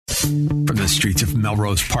From the streets of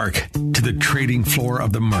Melrose Park to the trading floor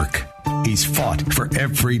of the Merc, he's fought for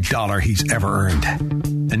every dollar he's ever earned.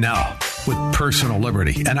 And now, with personal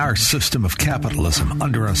liberty and our system of capitalism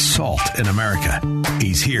under assault in America,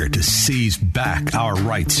 he's here to seize back our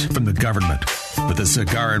rights from the government. With a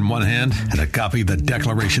cigar in one hand and a copy of the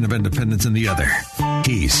Declaration of Independence in the other,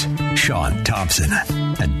 he's Sean Thompson.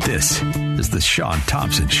 And this is The Sean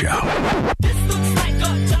Thompson Show. This looks like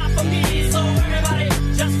a job for me, so everybody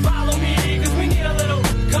just follow me, because we need a little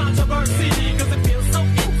controversy, because it feels so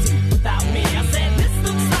empty without me. I said, this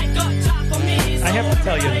looks like a job for me, so I have to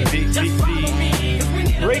tell you,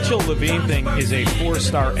 the Rachel Levine thing is a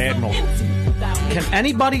 4-star admiral. Can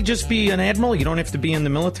anybody just be an admiral? You don't have to be in the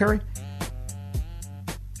military?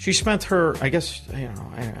 She spent her, I guess,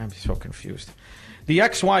 I'm so confused. The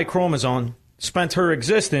XY chromosome spent her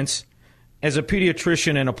existence as a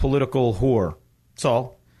pediatrician and a political whore. That's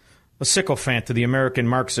all. A sycophant to the American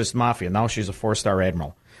Marxist mafia. Now she's a 4-star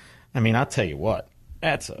admiral. I mean, I'll tell you what.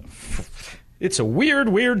 It's a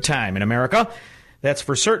weird time in America. That's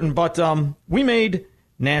for certain. But we made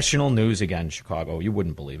national news again in Chicago. You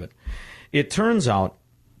wouldn't believe it. It turns out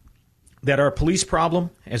that our police problem,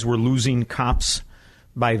 as we're losing cops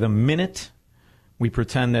by the minute, we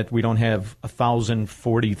pretend that we don't have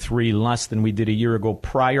 1,043 less than we did a year ago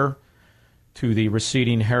prior to the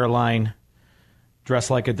receding hairline,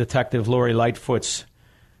 dressed like a detective Lori Lightfoot's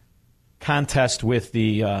contest with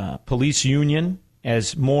the police union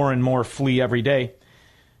as more and more flee every day.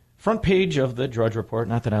 Front page of the Drudge Report,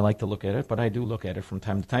 not that I like to look at it, but I do look at it from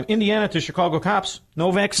time to time. Indiana to Chicago cops,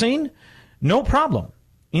 no vaccine, no problem.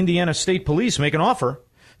 Indiana State Police make an offer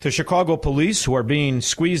to Chicago police who are being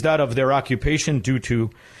squeezed out of their occupation due to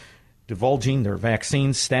divulging their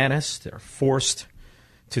vaccine status. They're forced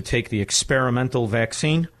to take the experimental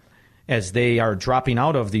vaccine. As they are dropping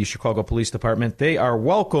out of the Chicago Police Department, they are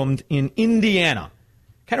welcomed in Indiana.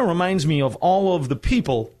 Kind of reminds me of all of the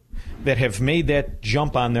people that have made that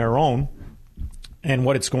jump on their own and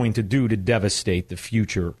what it's going to do to devastate the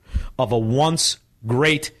future of a once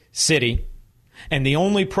great city. And the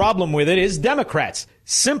only problem with it is Democrats.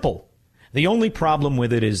 Simple. The only problem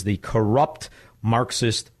with it is the corrupt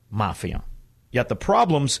Marxist mafia. Yet the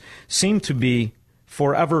problems seem to be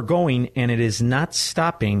forever going, and it is not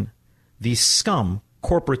stopping the scum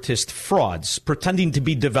corporatist frauds pretending to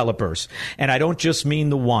be developers. And I don't just mean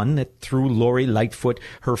the one that threw Lori Lightfoot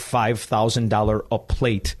her $5,000 a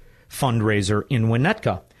plate fundraiser in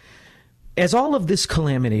Winnetka. As all of this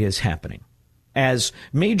calamity is happening, as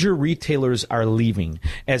major retailers are leaving,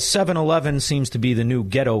 as 7-Eleven seems to be the new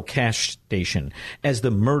ghetto cash station, as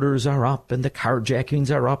the murders are up and the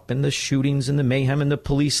carjackings are up and the shootings and the mayhem and the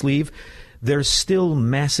police leave, there's still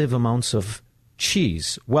massive amounts of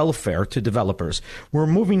cheese welfare to developers. We're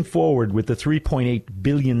moving forward with the $3.8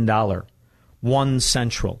 billion One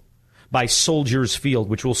Central by Soldiers Field,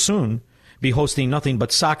 which will soon be hosting nothing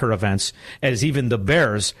but soccer events, as even the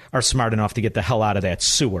Bears are smart enough to get the hell out of that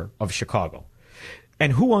sewer of Chicago.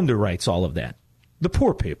 And who underwrites all of that? The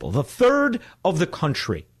poor people, the third of the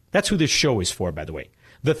country. That's who this show is for, by the way.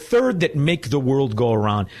 The third that make the world go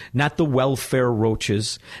around, not the welfare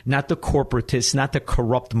roaches, not the corporatists, not the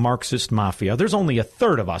corrupt Marxist mafia. There's only a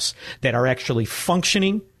third of us that are actually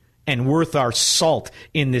functioning and worth our salt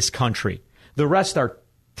in this country. The rest are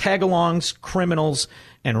tagalongs, criminals,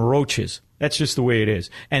 and roaches. That's just the way it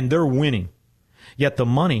is. And they're winning. Yet the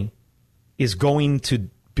money is going to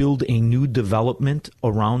build a new development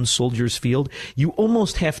around Soldiers Field. You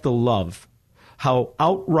almost have to love how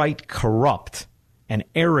outright corrupt and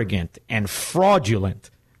arrogant and fraudulent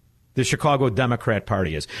the Chicago Democrat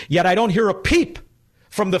Party is. Yet I don't hear a peep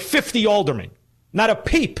from the 50 aldermen, not a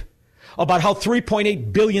peep, about how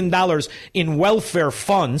 $3.8 billion in welfare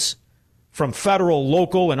funds from federal,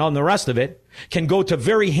 local, and on the rest of it can go to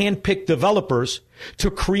very hand-picked developers to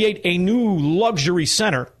create a new luxury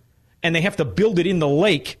center, and they have to build it in the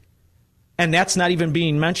lake. And that's not even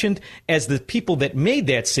being mentioned, as the people that made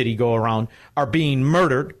that city go around are being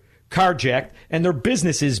murdered, carjacked, and their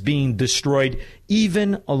businesses being destroyed,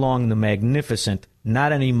 even along the magnificent,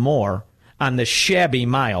 not anymore, on the shabby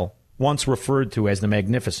mile, once referred to as the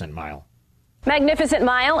Magnificent Mile. Magnificent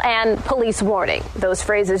Mile and police warning. Those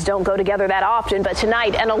phrases don't go together that often, but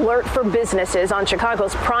tonight, an alert for businesses on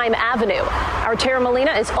Chicago's Prime Avenue. Our Tara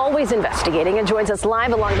Molina is always investigating and joins us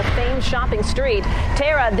live along the famed shopping street.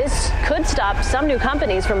 Tara, this could stop some new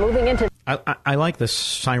companies from moving into... I like the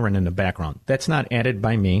siren in the background. That's not added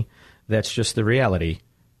by me. That's just the reality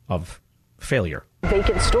of failure.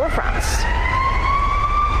 Vacant storefronts.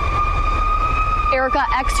 Erica,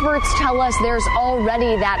 experts tell us there's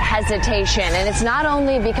already that hesitation, and it's not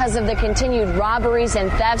only because of the continued robberies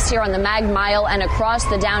and thefts here on the Mag Mile and across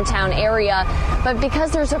the downtown area, but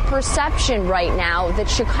because there's a perception right now that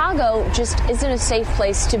Chicago just isn't a safe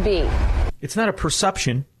place to be. It's not a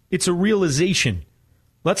perception, it's a realization.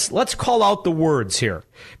 Let's call out the words here,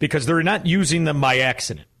 because they're not using them by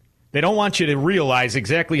accident. They don't want you to realize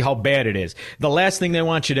exactly how bad it is. The last thing they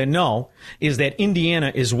want you to know is that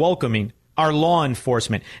Indiana is welcoming our law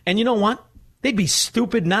enforcement. And you know what? They'd be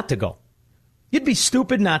stupid not to go. You'd be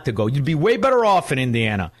stupid not to go. You'd be way better off in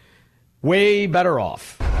Indiana. Way better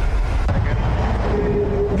off.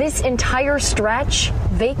 This entire stretch,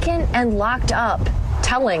 vacant and locked up,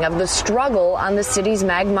 telling of the struggle on the city's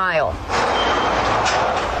Mag Mile,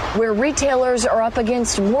 where retailers are up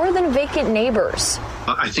against more than vacant neighbors.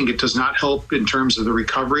 I think it does not help in terms of the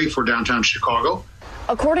recovery for downtown Chicago.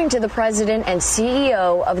 According to the president and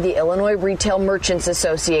CEO of the Illinois Retail Merchants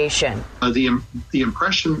Association. The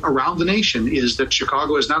impression around the nation is that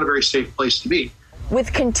Chicago is not a very safe place to be.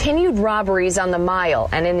 With continued robberies on the mile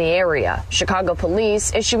and in the area, Chicago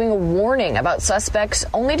police issuing a warning about suspects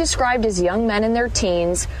only described as young men in their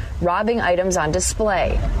teens robbing items on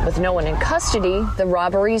display. With no one in custody, the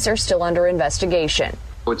robberies are still under investigation.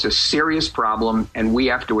 It's a serious problem, and we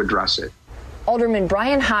have to address it. Alderman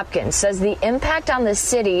Brian Hopkins says the impact on the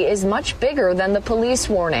city is much bigger than the police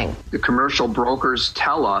warning. The commercial brokers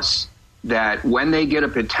tell us that when they get a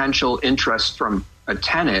potential interest from a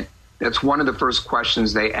tenant, that's one of the first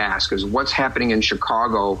questions they ask is what's happening in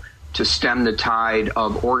Chicago to stem the tide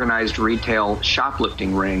of organized retail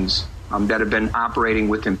shoplifting rings that have been operating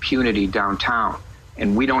with impunity downtown.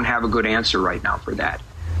 And we don't have a good answer right now for that.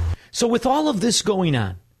 So with all of this going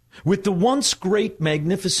on, with the once great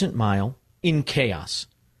magnificent mile in chaos,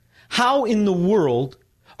 how in the world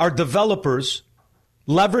are developers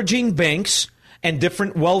leveraging banks and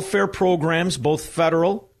different welfare programs, both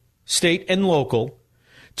federal, state, and local,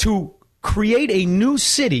 to create a new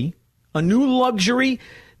city, a new luxury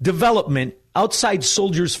development outside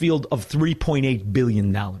Soldiers Field of $3.8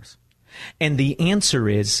 billion? And the answer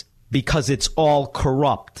is because it's all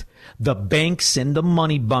corrupt. The banks and the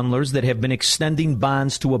money bundlers that have been extending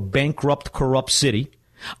bonds to a bankrupt, corrupt city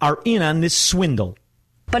are in on this swindle.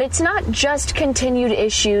 But it's not just continued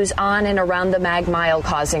issues on and around the Mag Mile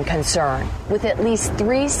causing concern, with at least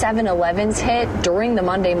 3 7-Elevens hit during the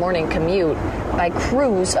Monday morning commute by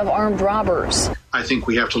crews of armed robbers. I think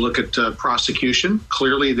we have to look at prosecution.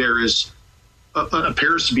 Clearly, there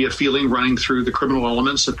appears to be a feeling running through the criminal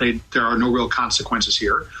elements that there are no real consequences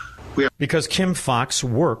here. Because Kim Foxx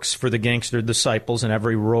works for the gangster disciples and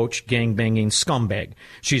every roach gangbanging scumbag.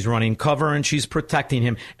 She's running cover and she's protecting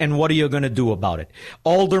him. And what are you going to do about it?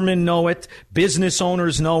 Aldermen know it. Business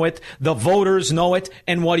owners know it. The voters know it.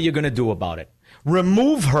 And what are you going to do about it?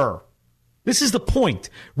 Remove her. This is the point.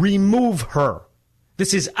 Remove her.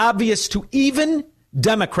 This is obvious to even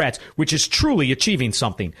Democrats, which is truly achieving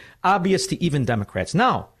something. Obvious to even Democrats.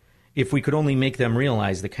 Now, if we could only make them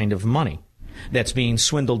realize the kind of money that's being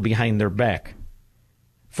swindled behind their back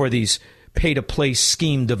for these pay-to-play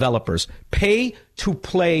scheme developers.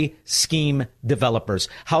 Pay-to-play scheme developers.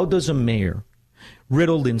 How does a mayor,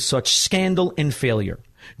 riddled in such scandal and failure,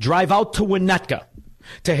 drive out to Winnetka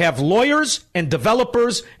to have lawyers and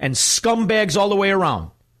developers and scumbags all the way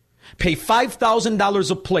around pay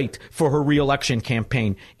 $5,000 a plate for her reelection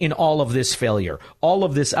campaign in all of this failure? All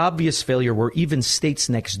of this obvious failure where even states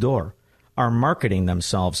next door are marketing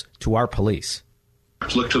themselves to our police.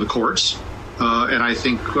 Look to the courts, and I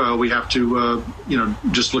think we have to,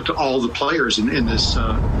 just look to all the players in this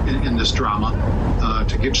drama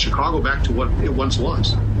to get Chicago back to what it once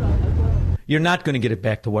was. You're not going to get it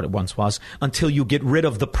back to what it once was until you get rid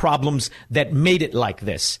of the problems that made it like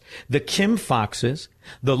this. The Kim Foxes,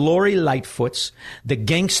 the Lori Lightfoots, the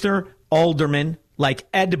gangster aldermen like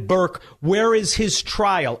Ed Burke. Where is his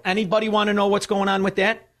trial? Anybody want to know what's going on with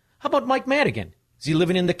that? How about Mike Madigan? Is he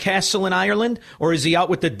living in the castle in Ireland? Or is he out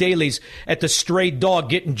with the dailies at the Stray Dog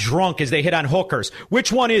getting drunk as they hit on hookers?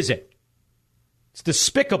 Which one is it? It's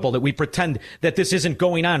despicable that we pretend that this isn't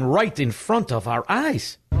going on right in front of our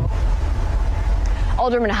eyes.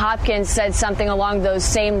 Alderman Hopkins said something along those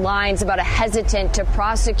same lines about a hesitant to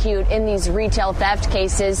prosecute in these retail theft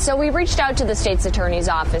cases. So we reached out to the state's attorney's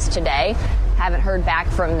office today. Haven't heard back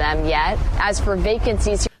from them yet. As for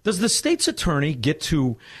vacancies... Does the state's attorney get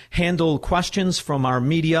to handle questions from our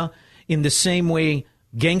media in the same way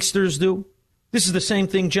gangsters do? This is the same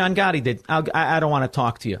thing John Gotti did. I don't want to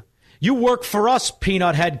talk to you. You work for us,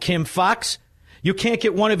 peanut head Kim Foxx. You can't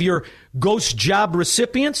get one of your ghost job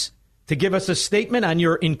recipients to give us a statement on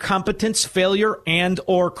your incompetence, failure, and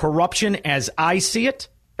or corruption as I see it?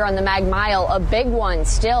 On the Mag Mile, a big one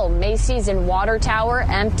still. Macy's and Water Tower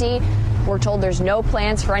empty. We're told there's no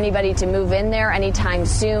plans for anybody to move in there anytime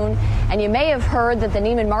soon. And you may have heard that the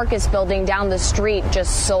Neiman Marcus building down the street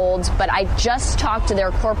just sold, but I just talked to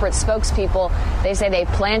their corporate spokespeople. They say they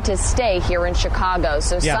plan to stay here in Chicago.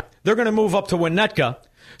 So yeah, they're going to move up to Winnetka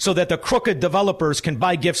so that the crooked developers can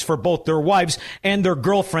buy gifts for both their wives and their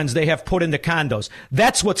girlfriends they have put into condos.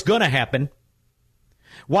 That's what's going to happen.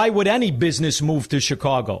 Why would any business move to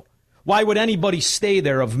Chicago? Why would anybody stay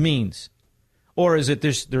there of means? Or is it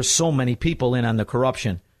there's so many people in on the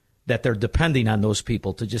corruption that they're depending on those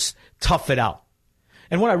people to just tough it out?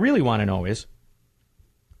 And what I really want to know is,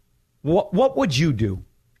 what would you do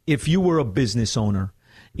if you were a business owner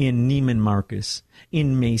in Neiman Marcus,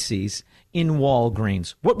 in Macy's, in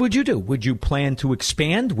Walgreens? What would you do? Would you plan to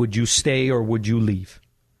expand? Would you stay or would you leave?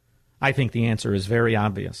 I think the answer is very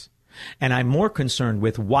obvious. And I'm more concerned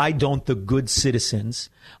with why don't the good citizens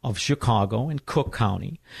of Chicago and Cook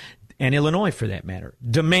County and Illinois, for that matter,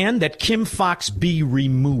 demand that Kim Foxx be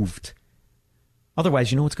removed? Otherwise,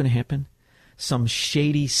 you know what's going to happen? Some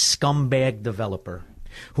shady scumbag developer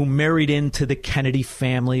who married into the Kennedy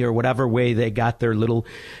family or whatever way they got their little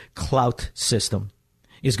clout system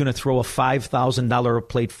is going to throw a $5,000 a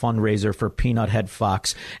plate fundraiser for Peanut Head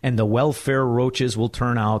Fox, and the welfare roaches will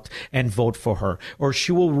turn out and vote for her. Or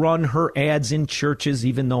she will run her ads in churches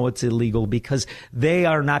even though it's illegal because they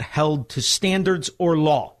are not held to standards or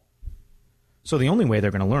law. So the only way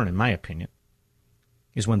they're going to learn, in my opinion,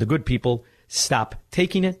 is when the good people stop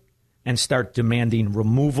taking it and start demanding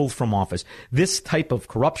removal from office. This type of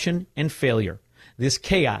corruption and failure, this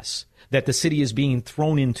chaos that the city is being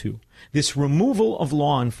thrown into, this removal of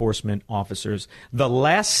law enforcement officers, the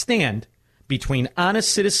last stand between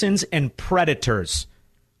honest citizens and predators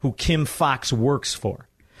who Kim Foxx works for.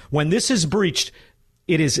 When this is breached,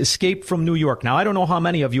 it is escape from New York. Now, I don't know how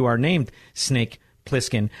many of you are named Snake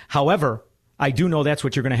Plissken. However, I do know that's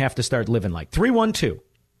what you're going to have to start living like.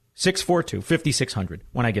 312-642-5600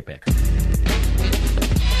 when I get back.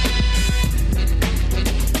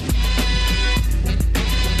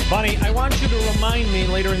 Bonnie, I want you to remind me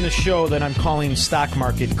later in the show that I'm calling stock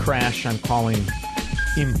market crash. I'm calling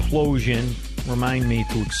implosion. Remind me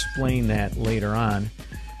to explain that later on.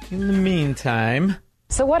 In the meantime...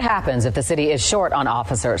 So what happens if the city is short on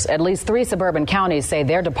officers? At least 3 suburban counties say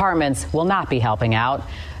their departments will not be helping out.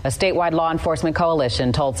 A statewide law enforcement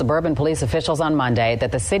coalition told suburban police officials on Monday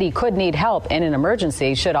that the city could need help in an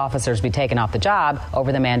emergency should officers be taken off the job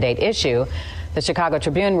over the mandate issue. The Chicago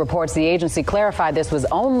Tribune reports the agency clarified this was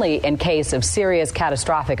only in case of serious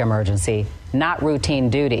catastrophic emergency, not routine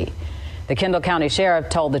duty. The Kendall County Sheriff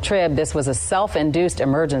told the Trib this was a self-induced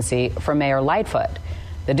emergency for Mayor Lightfoot.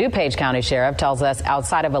 The DuPage County Sheriff tells us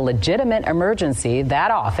outside of a legitimate emergency,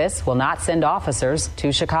 that office will not send officers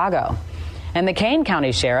to Chicago. And the Kane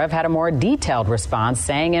County Sheriff had a more detailed response,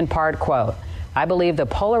 saying in part, quote, I believe the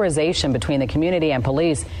polarization between the community and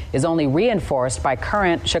police is only reinforced by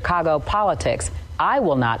current Chicago politics. I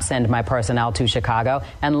will not send my personnel to Chicago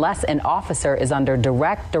unless an officer is under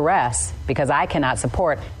direct duress because I cannot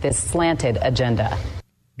support this slanted agenda.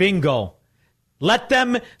 Bingo. Let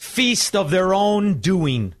them feast of their own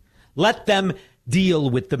doing. Let them deal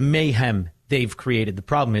with the mayhem they've created. The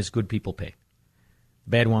problem is good people pay.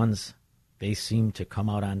 Bad ones, they seem to come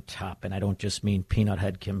out on top. And I don't just mean Peanut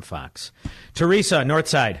Head Kim Foxx. Teresa,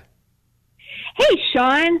 Northside. Hey,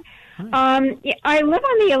 Sean. I live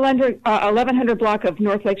on the 1100 block of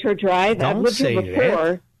North Lakeshore Drive. Don't I've lived say here before.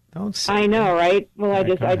 That. Don't say I know, right? Well,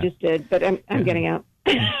 Right, I just did, but I'm getting out.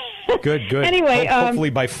 Good. Anyway, hopefully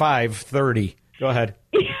by 5:30. Go ahead.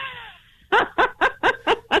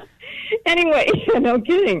 Anyway, no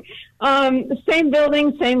kidding. Same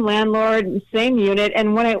building, same landlord, same unit.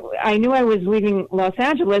 And when I knew I was leaving Los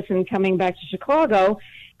Angeles and coming back to Chicago,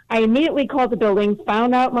 I immediately called the building,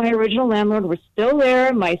 found out my original landlord was still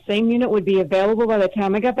there. My same unit would be available by the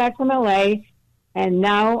time I got back from LA. And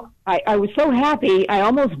now I was so happy, I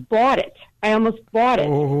almost bought it.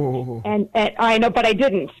 Oh. And I know, but I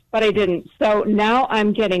didn't. So now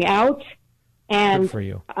I'm getting out. And Good for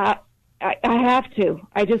you. I have to.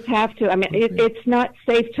 I just have to. I mean, it's not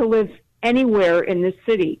safe to live anywhere in this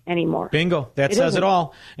city anymore. Bingo. That says it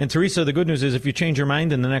all. And Teresa, the good news is if you change your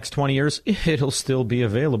mind in the next 20 years, it'll still be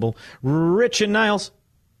available. Rich and Niles.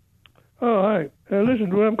 Oh, hi.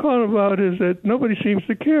 Listen, what I'm calling about is that nobody seems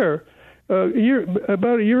to care.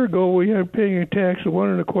 About a year ago, we had paying a tax of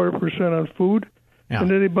 1.25% on food. Yeah. And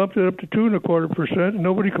then they bumped it up to 2.25%.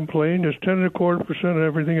 Nobody complained. There's 10.25% on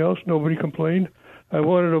everything else. Nobody complained. I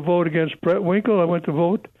wanted to vote against Brett Winkle. I went to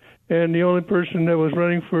vote, and the only person that was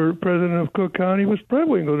running for president of Cook County was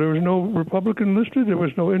Prewinkle. There was no Republican listed. There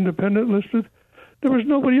was no independent listed. There was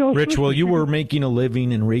nobody else. Rich, well, you were making a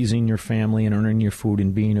living and raising your family and earning your food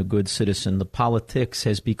and being a good citizen. The politics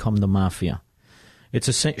has become the mafia. It's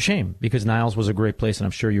a shame because Niles was a great place, and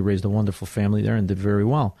I'm sure you raised a wonderful family there and did very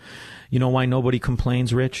well. You know why nobody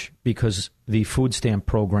complains, Rich? Because the food stamp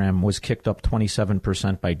program was kicked up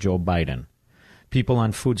 27% by Joe Biden. People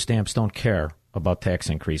on food stamps don't care about tax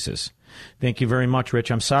increases. Thank you very much, Rich.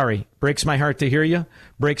 I'm sorry. Breaks my heart to hear you.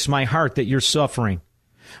 Breaks my heart that you're suffering.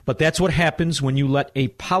 But that's what happens when you let a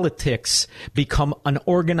politics become an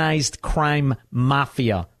organized crime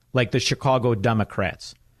mafia like the Chicago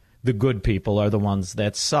Democrats. The good people are the ones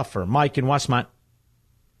that suffer. Mike in Westmont.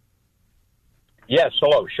 Yes,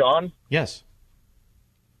 hello, Sean. Yes.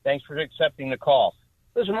 Thanks for accepting the call.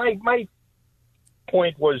 Listen, my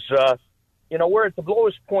point was, we're at the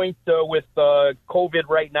lowest point with COVID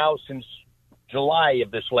right now since July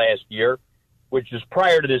of this last year, which is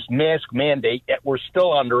prior to this mask mandate, yet we're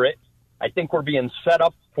still under it. I think we're being set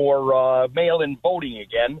up for mail-in voting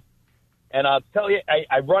again. And I'll tell you,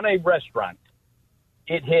 I run a restaurant.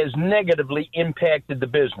 It has negatively impacted the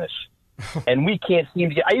business. And we can't seem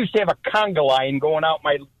to get... I used to have a conga line going out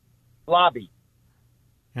my lobby.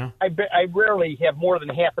 Yeah. I rarely have more than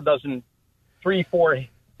half a dozen, 3, 4...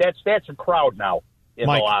 That's a crowd now in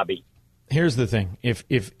Mike, the lobby. Here's the thing.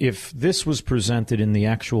 If this was presented in the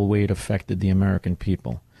actual way it affected the American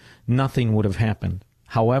people, nothing would have happened.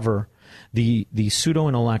 However, the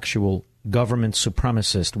pseudo-intellectual government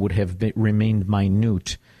supremacist would have remained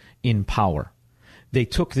minute in power. They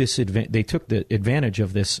took the advantage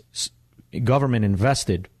of this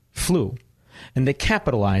government-invested flu, and they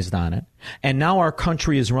capitalized on it. And now our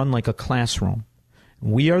country is run like a classroom.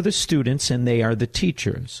 We are the students, and they are the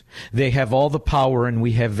teachers. They have all the power, and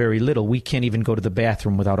we have very little. We can't even go to the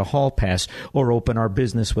bathroom without a hall pass or open our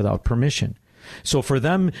business without permission. So for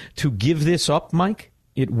them to give this up, Mike,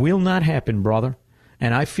 it will not happen, brother.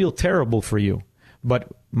 And I feel terrible for you. But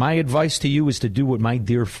my advice to you is to do what my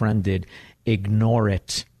dear friend did. Ignore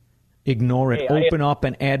it. Ignore it. Open up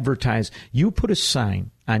and advertise. You put a sign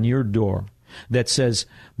on your door that says,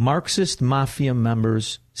 Marxist Mafia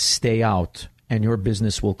members stay out, and your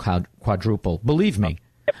business will quadruple. Believe me,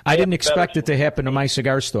 I didn't expect it to happen to my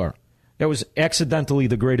cigar store. That was accidentally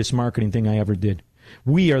the greatest marketing thing I ever did.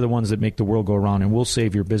 We are the ones that make the world go round, and we'll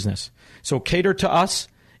save your business. So cater to us.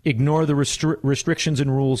 Ignore the restrictions and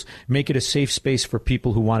rules. Make it a safe space for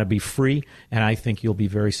people who want to be free, and I think you'll be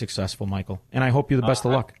very successful, Michael. And I hope you the best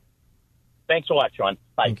of luck. Thanks a lot, Sean.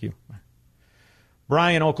 Bye. Thank you.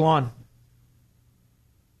 Brian, Oak Lawn.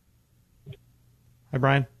 Hi,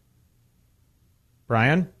 Brian.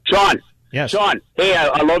 Brian? Sean. Yes. Sean, hey,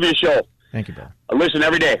 I love your show. Thank you, brother. I listen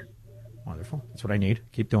every day. Wonderful. That's what I need.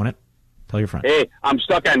 Keep doing it. Tell your friends. Hey, I'm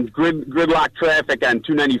stuck on gridlock traffic on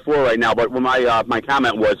 294 right now, but my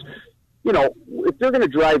comment was, if they're going to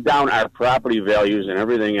drive down our property values and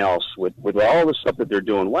everything else with all the stuff that they're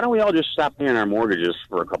doing, why don't we all just stop paying our mortgages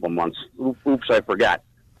for a couple months? Oops, I forgot.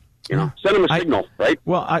 Send them a signal, right?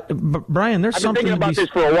 Well, Brian, I've been thinking about this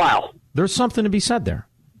for a while. There's something to be said there.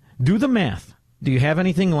 Do the math. Do you have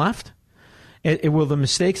anything left? Will the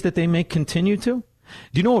mistakes that they make continue to?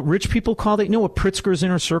 Do you know what rich people call that? You know what Pritzker's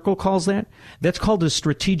Inner Circle calls that? That's called a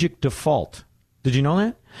strategic default. Did you know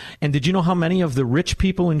that? And did you know how many of the rich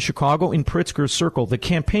people in Chicago, in Pritzker's circle, the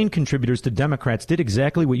campaign contributors to Democrats, did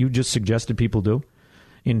exactly what you just suggested people do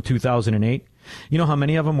in 2008? You know how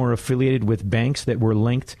many of them were affiliated with banks that were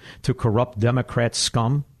linked to corrupt Democrat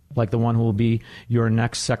scum, like the one who will be your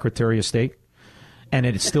next Secretary of State? And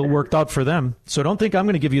it still worked out for them. So don't think I'm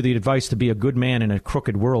going to give you the advice to be a good man in a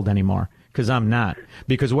crooked world anymore, because I'm not.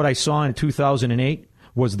 Because what I saw in 2008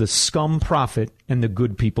 was the scum profit and the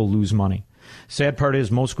good people lose money. Sad part is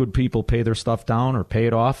most good people pay their stuff down or pay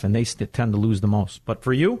it off, and they tend to lose the most. But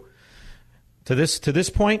for you, to this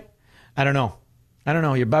point, I don't know.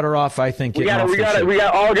 You're better off, I think. We all got to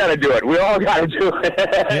do it. We all got to do it.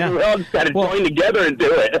 Yeah. We all got to join together and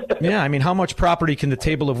do it. Yeah, I mean, how much property can the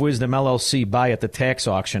Table of Wisdom LLC buy at the tax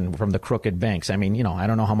auction from the crooked banks? I mean, I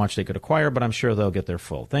don't know how much they could acquire, but I'm sure they'll get their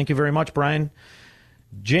full. Thank you very much, Brian.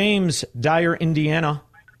 James, Dyer, Indiana.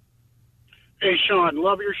 Hey, Sean,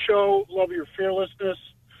 love your show, love your fearlessness.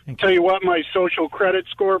 Tell you what, my social credit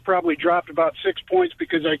score probably dropped about 6 points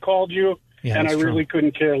because I called you, and I really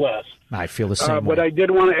couldn't care less. I feel the same way. But I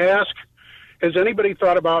did want to ask, has anybody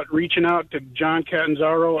thought about reaching out to John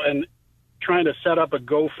Catanzaro and trying to set up a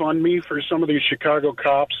GoFundMe for some of these Chicago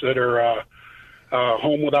cops that are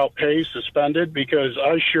home without pay, suspended? Because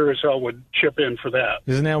I sure as hell would chip in for that.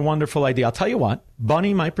 Isn't that a wonderful idea? I'll tell you what,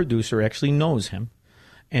 Bunny, my producer, actually knows him.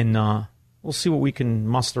 and we'll see what we can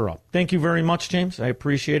muster up. Thank you very much, James. I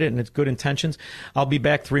appreciate it, and it's good intentions. I'll be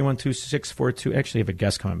back, 312-642. Actually, I have a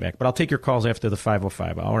guest coming back, but I'll take your calls after the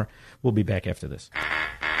 5:05 hour. We'll be back after this.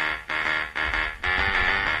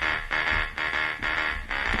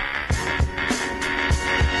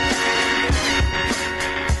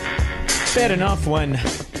 Bad enough when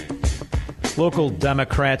local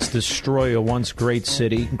Democrats destroy a once great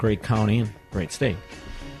city, great county, and great state.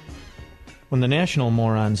 When the national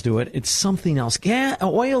morons do it, it's something else.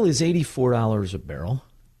 Oil is $84 a barrel,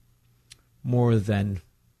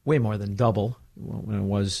 way more than double when it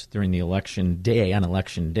was during the election day, on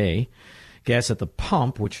election day. Gas at the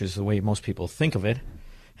pump, which is the way most people think of it,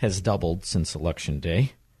 has doubled since election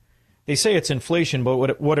day. They say it's inflation,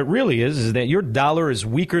 but what it really is that your dollar is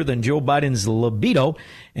weaker than Joe Biden's libido,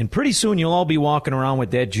 and pretty soon you'll all be walking around with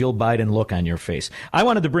that Jill Biden look on your face. I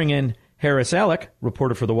wanted to bring in Harris Alec,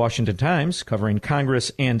 reporter for the Washington Times, covering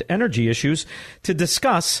Congress and energy issues, to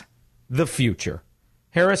discuss the future.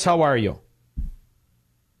 Harris, how are you?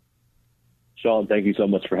 Sean, thank you so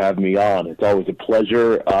much for having me on. It's always a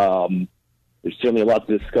pleasure. There's certainly a lot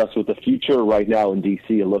to discuss with the future. Right now in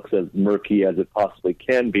D.C., it looks as murky as it possibly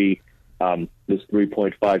can be. This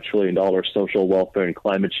 $3.5 trillion social welfare and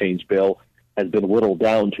climate change bill has been whittled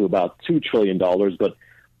down to about $2 trillion, but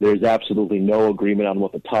there's absolutely no agreement on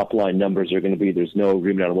what the top-line numbers are going to be. There's no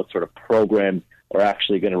agreement on what sort of programs are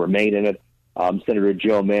actually going to remain in it. Senator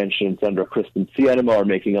Joe Manchin and Senator Kristen Sinema are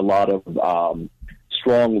making a lot of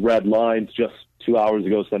strong red lines. Just 2 hours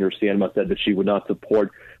ago, Senator Sinema said that she would not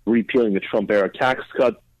support repealing the Trump-era tax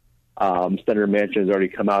cuts. Senator Manchin has already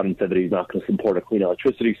come out and said that he's not going to support a clean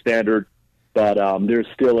electricity standard. But there's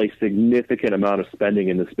still a significant amount of spending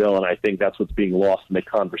in this bill, and I think that's what's being lost in the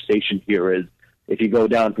conversation here is if you go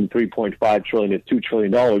down from $3.5 trillion to $2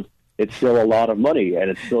 trillion, it's still a lot of money, and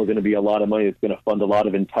it's still going to be a lot of money that's going to fund a lot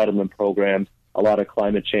of entitlement programs, a lot of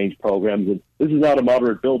climate change programs. And this is not a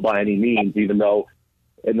moderate bill by any means, even though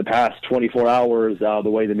in the past 24 hours, the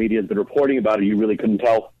way the media has been reporting about it, you really couldn't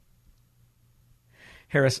tell.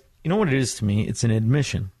 Harris, you know what it is to me? It's an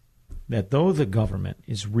admission that though the government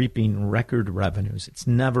is reaping record revenues, it's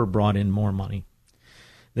never brought in more money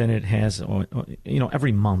than it has.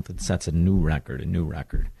 Every month it sets a new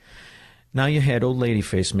record. Now you had old lady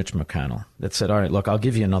face Mitch McConnell that said, all right, look, I'll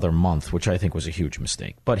give you another month, which I think was a huge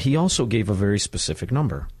mistake. But he also gave a very specific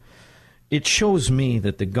number. It shows me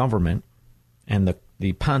that the government and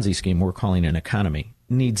the Ponzi scheme we're calling an economy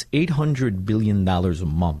needs $800 billion a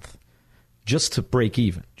month just to break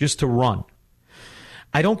even, just to run.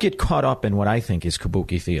 I don't get caught up in what I think is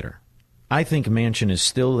kabuki theater. I think Manchin is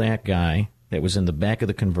still that guy that was in the back of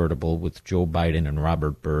the convertible with Joe Biden and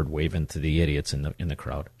Robert Byrd waving to the idiots in the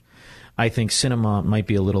crowd. I think Sinema might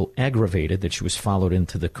be a little aggravated that she was followed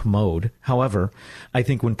into the commode. However, I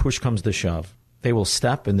think when push comes to shove, they will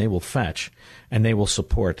step and they will fetch and they will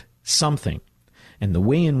support something. And the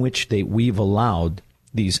way in which we've allowed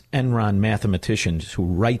these Enron mathematicians who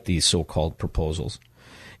write these so-called proposals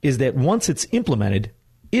is that once it's implemented,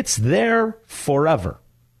 it's there forever.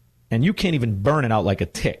 And you can't even burn it out like a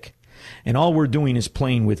tick. And all we're doing is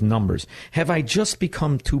playing with numbers. Have I just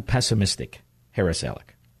become too pessimistic, Harris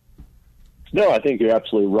Alec? No, I think you're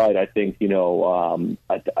absolutely right. I think,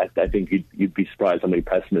 I think you'd be surprised how many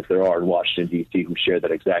pessimists there are in Washington, D.C. who share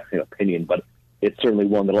that exact same opinion. But it's certainly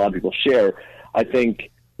one that a lot of people share. I think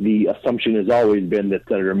the assumption has always been that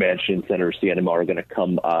Senator Manchin and Senator Sinema are going to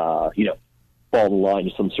come, fall in line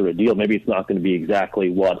to some sort of deal. Maybe it's not going to be exactly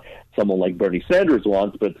what someone like Bernie Sanders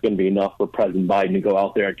wants, but it's going to be enough for President Biden to go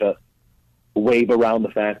out there to wave around the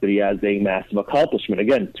fact that he has a massive accomplishment.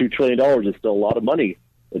 Again, $2 trillion is still a lot of money.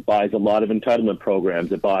 It buys a lot of entitlement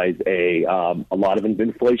programs. It buys a lot of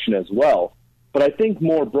inflation as well. But I think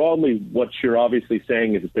more broadly, what you're obviously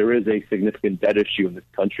saying is that there is a significant debt issue in this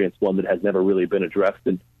country. It's one that has never really been addressed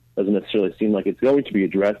and doesn't necessarily seem like it's going to be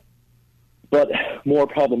addressed. But more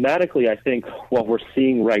problematically, I think what we're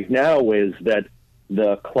seeing right now is that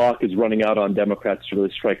the clock is running out on Democrats to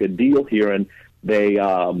really strike a deal here. And they,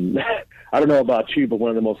 I don't know about you, but one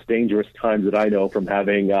of the most dangerous times that I know from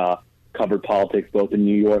having covered politics both in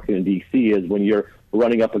New York and in D.C. is when you're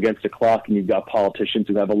running up against a clock and you've got politicians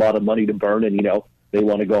who have a lot of money to burn and, they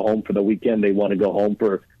want to go home for the weekend. They want to go home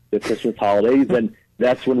for the Christmas holidays. And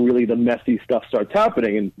that's when really the messy stuff starts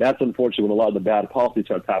happening. And that's unfortunately when a lot of the bad policy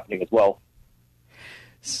starts happening as well.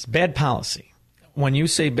 Bad policy. When you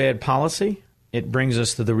say bad policy, it brings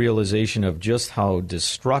us to the realization of just how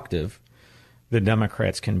destructive the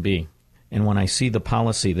Democrats can be. And when I see the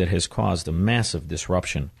policy that has caused a massive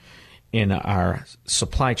disruption in our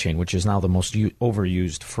supply chain, which is now the most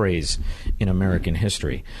overused phrase in American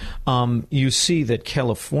history. You see that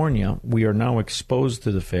California, we are now exposed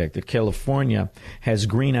to the fact that California has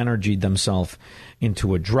green energied themselves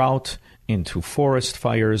into a drought, into forest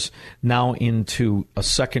fires, now into a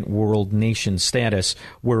second world nation status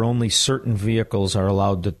where only certain vehicles are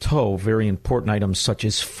allowed to tow very important items such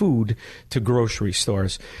as food to grocery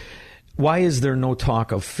stores. Why is there no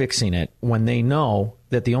talk of fixing it when they know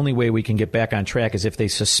that the only way we can get back on track is if they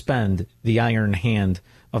suspend the iron hand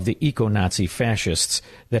of the eco-Nazi fascists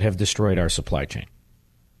that have destroyed our supply chain?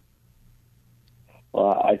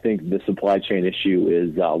 I think the supply chain issue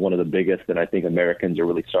is one of the biggest, and I think Americans are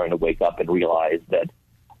really starting to wake up and realize that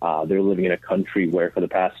they're living in a country where for the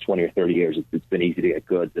past 20 or 30 years it's been easy to get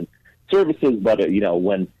goods and services, but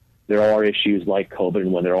when there are issues like COVID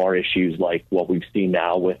and when there are issues like what we've seen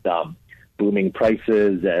now with booming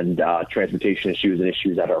prices and transportation issues and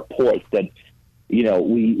issues at our ports, that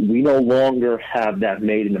we no longer have that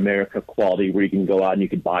made in America quality where you can go out and you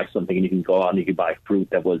can buy something and you can go out and you can buy fruit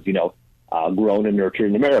that was grown and nurtured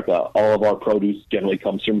in America. All of our produce generally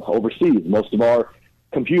comes from overseas. Most of our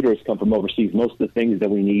computers come from overseas. Most of the things that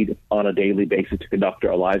we need on a daily basis to conduct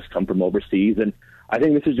our lives come from overseas. And I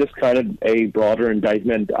think this is just kind of a broader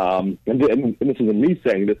indictment. And this isn't me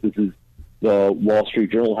saying this. This is the Wall Street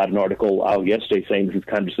Journal had an article out yesterday saying this is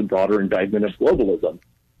kind of just a broader indictment of globalism.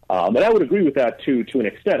 And I would agree with that to an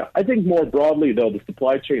extent. I think more broadly, though, the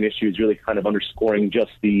supply chain issue is really kind of underscoring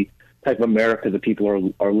just the type of America that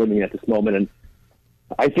people are living at this moment. And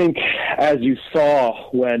I think as you saw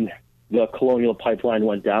when the Colonial Pipeline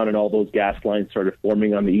went down and all those gas lines started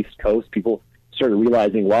forming on the East Coast, people started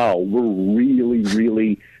realizing, wow, we're really,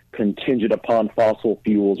 really contingent upon fossil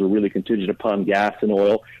fuels. We're really contingent upon gas and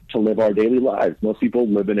oil to live our daily lives. Most people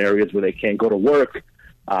live in areas where they can't go to work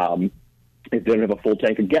if they don't have a full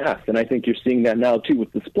tank of gas. And I think you're seeing that now, too,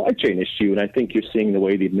 with the supply chain issue. And I think you're seeing the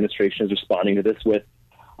way the administration is responding to this with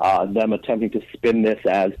them attempting to spin this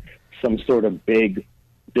as some sort of big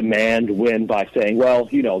demand win by saying, well,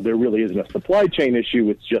 there really isn't a supply chain issue.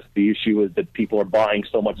 It's just the issue is that people are buying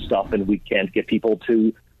so much stuff and we can't get people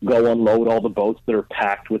to go unload all the boats that are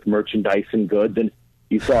packed with merchandise and goods. And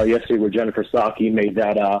you saw yesterday where Jennifer Psaki made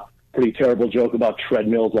that pretty terrible joke about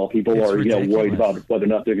treadmills while people are worried about whether or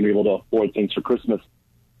not they're going to be able to afford things for Christmas.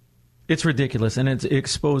 It's ridiculous, and it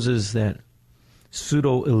exposes that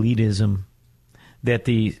pseudo-elitism that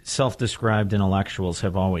the self-described intellectuals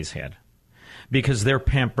have always had, because their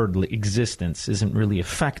pampered existence isn't really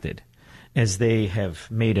affected, as they have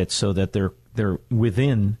made it so that they're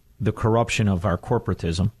within the corruption of our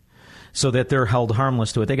corporatism, so that they're held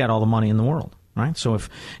harmless to it. They got all the money in the world, right? So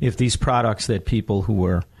if these products that people who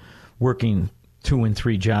are working 2 and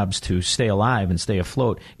 3 jobs to stay alive and stay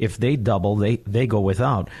afloat, if they double, they go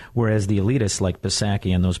without. Whereas the elitists like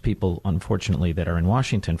Psaki and those people, unfortunately, that are in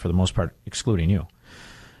Washington, for the most part, excluding you,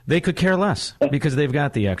 they could care less because they've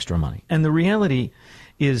got the extra money. And the reality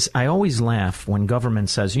is, I always laugh when government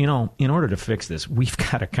says, in order to fix this, we've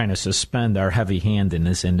got to kind of suspend our heavy hand in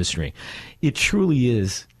this industry. It truly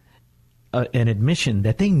is an admission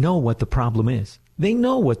that they know what the problem is. They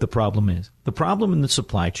know what the problem is. The problem in the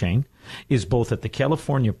supply chain is both at the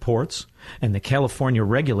California ports and the California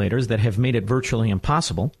regulators that have made it virtually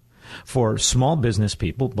impossible for small business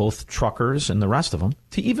people, both truckers and the rest of them,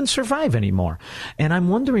 to even survive anymore. And I'm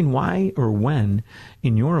wondering why or when,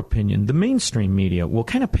 in your opinion, the mainstream media will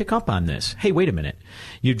kind of pick up on this. Hey, wait a minute.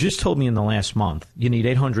 You just told me in the last month you need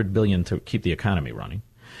 $800 billion to keep the economy running.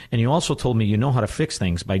 And you also told me you know how to fix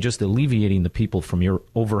things by just alleviating the people from your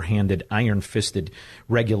overhanded, iron-fisted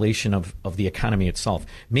regulation of the economy itself.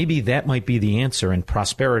 Maybe that might be the answer in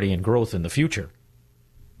prosperity and growth in the future.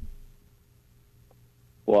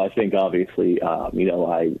 Well, I think obviously, I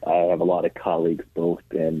have a lot of colleagues both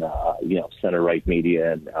in, center-right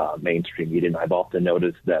media and mainstream media, and I've often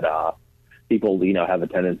noticed that people, have a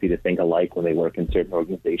tendency to think alike when they work in certain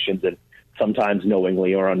organizations, and sometimes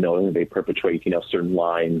knowingly or unknowingly they perpetuate, certain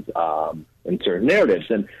lines and certain narratives.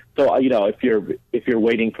 And so, if you're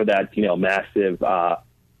waiting for that, massive,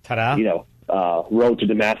 road to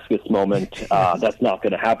Damascus moment, that's not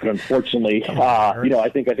going to happen, unfortunately. I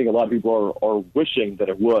think a lot of people are wishing that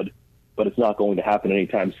it would, but it's not going to happen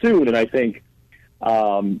anytime soon. And I think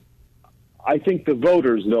the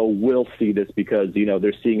voters, though, will see this because,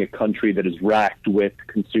 they're seeing a country that is racked with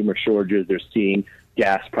consumer shortages. They're seeing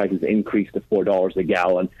gas prices increase to $4 a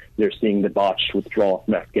gallon. They're seeing the botched withdrawal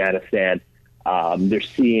from Afghanistan. They're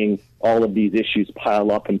seeing all of these issues pile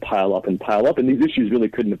up and pile up and pile up. And these issues really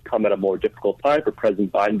couldn't have come at a more difficult time for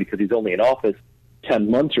President Biden because he's only in office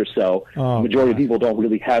 10 months or so, the majority of people don't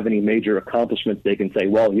really have any major accomplishments they can say,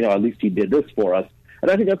 well, at least he did this for us. And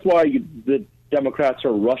I think that's why the Democrats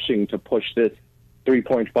are rushing to push this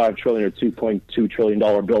 $3.5 trillion or $2.2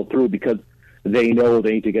 trillion bill through, because they know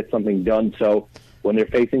they need to get something done. So when they're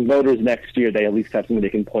facing voters next year, they at least have something they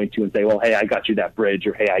can point to and say, well, hey, I got you that bridge,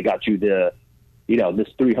 or hey, I got you this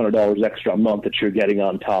 $300 extra a month that you're getting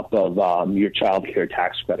on top of your child care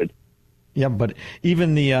tax credit. Yeah, but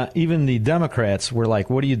even the Democrats were like,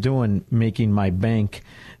 what are you doing making my bank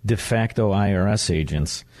de facto IRS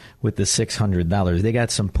agents with the $600? They got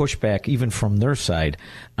some pushback even from their side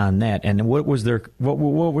on that. And what was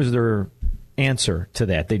their answer to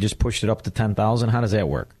that? They just pushed it up to 10,000. How does that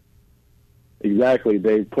work? Exactly.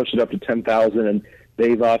 They pushed it up to 10,000, and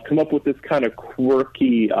they've come up with this kind of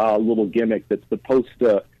quirky little gimmick that's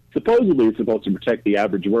supposedly supposed to protect the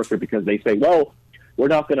average worker, because they say, well, we're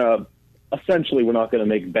not going to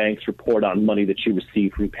make banks report on money that you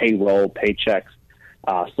receive from payroll, paychecks,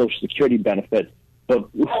 Social Security benefits.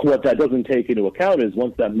 But what that doesn't take into account is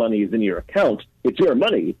once that money is in your account, it's your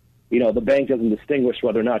money. The bank doesn't distinguish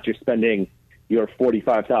whether or not you're spending your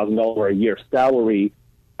 $45,000 a year salary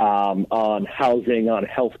on housing, on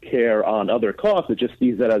health care, on other costs. It just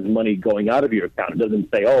sees that as money going out of your account. It doesn't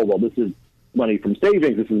say, oh, well, this is money from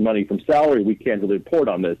savings, this is money from salary, we can't really report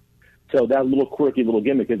on this. So that little quirky little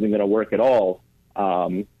gimmick isn't going to work at all.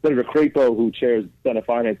 Senator Crapo, who chairs the Senate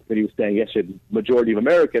Finance Committee, was saying yesterday the majority of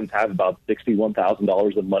Americans have about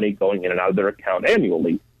 $61,000 of money going in and out of their account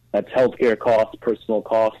annually. That's healthcare costs, personal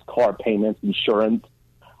costs, car payments, insurance.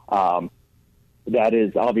 That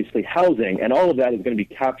is obviously housing, and all of that is going to be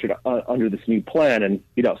captured under this new plan. And,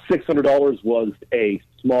 $600 was a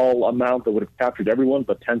small amount that would have captured everyone,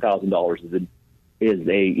 but $10,000 is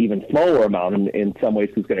a even smaller amount, and in some ways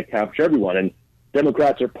who's going to capture everyone. And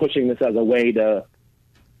Democrats are pushing this as a way to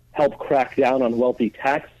help crack down on wealthy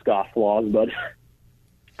tax scofflaws. But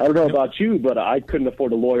I don't know about you, but I couldn't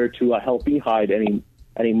afford a lawyer to help me hide any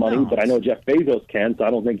money. No. But I know Jeff Bezos can, so I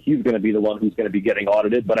don't think he's going to be the one who's going to be getting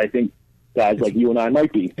audited. But I think guys like you and I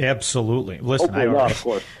might be. Absolutely. Listen, hopefully not, of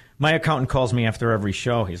course. My accountant calls me after every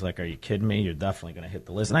show. He's like, are you kidding me? You're definitely going to hit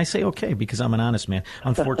the list. And I say, okay, because I'm an honest man.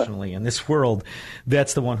 Unfortunately, in this world,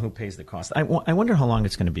 that's the one who pays the cost. I wonder how long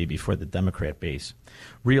it's going to be before the Democrat base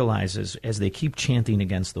realizes, as they keep chanting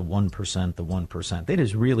against the 1%, that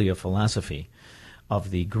is really a philosophy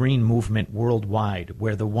of the green movement worldwide,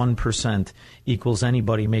 where the 1% equals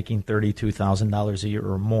anybody making $32,000 a year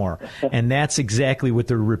or more. And that's exactly what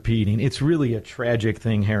they're repeating. It's really a tragic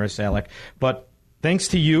thing, Harris Alec. But thanks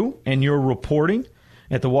to you and your reporting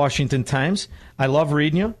at the Washington Times, I love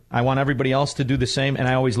reading you. I want everybody else to do the same, and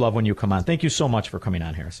I always love when you come on. Thank you so much for coming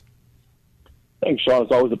on, Harris. Thanks, Sean.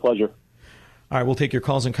 It's always a pleasure. All right, we'll take your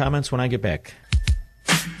calls and comments when I get back.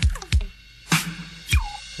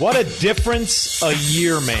 What a difference a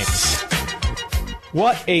year makes.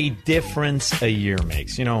 What a difference a year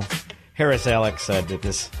makes. Harris Alec said that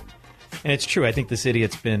this, and it's true, I think this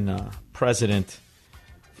idiot's been president,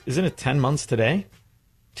 isn't it 10 months today?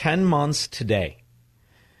 10 months today.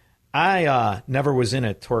 I never was in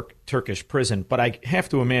a Turkish prison, but I have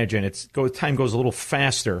to imagine time goes a little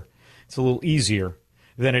faster. It's a little easier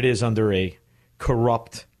than it is under a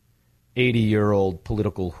corrupt 80-year-old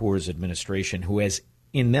political whores administration who has,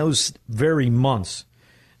 in those very months,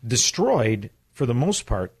 destroyed, for the most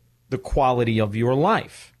part, the quality of your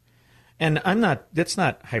life. And that's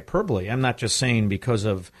not hyperbole. I'm not just saying because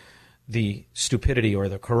of the stupidity or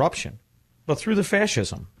the corruption, but through the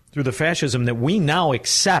fascism that we now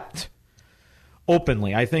accept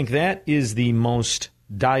openly. I think that is the most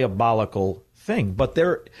diabolical thing. But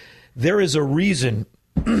there is a reason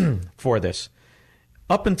for this.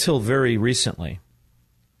 Up until very recently,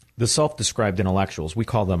 the self-described intellectuals, we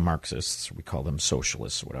call them Marxists, we call them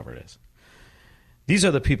socialists, whatever it is. These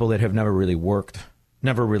are the people that have never really worked,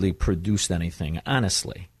 never really produced anything,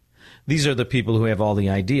 honestly. These are the people who have all the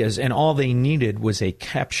ideas, and all they needed was a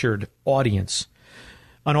captured audience,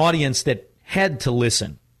 an audience that had to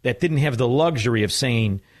listen, that didn't have the luxury of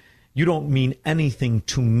saying, you don't mean anything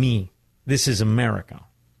to me. This is America.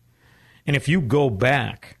 And if you go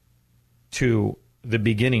back to the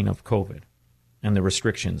beginning of COVID and the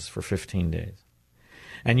restrictions for 15 days,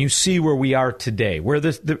 and you see where we are today, where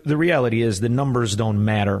the reality is the numbers don't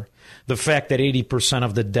matter. The fact that 80%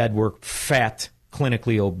 of the dead were fat,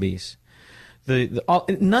 clinically obese.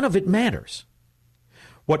 None of it matters.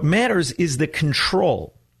 What matters is the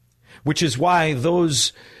control, which is why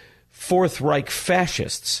those Fourth Reich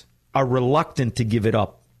fascists are reluctant to give it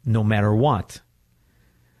up no matter what.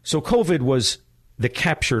 So COVID was the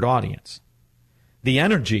captured audience, the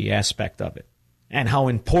energy aspect of it. and how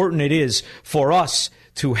important it is for us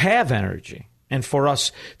to have energy and for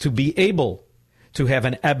us to be able to have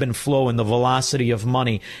an ebb and flow in the velocity of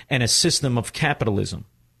money and a system of capitalism.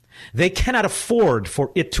 They cannot afford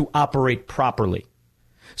for it to operate properly.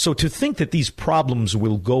 So to think that these problems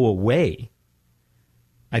will go away,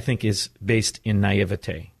 I think, is based in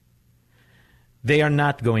naivete. They are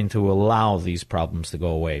not going to allow these problems to go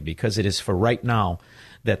away because it is for right now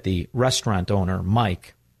that the restaurant owner,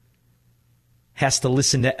 Mike, has to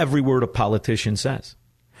listen to every word a politician says.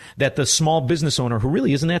 That the small business owner, who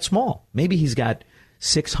really isn't that small, maybe he's got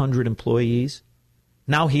 600 employees.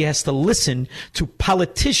 Now he has to listen to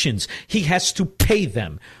politicians. He has to pay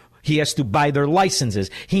them. He has to buy their licenses.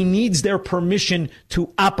 He needs their permission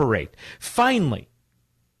to operate. Finally,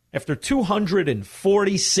 after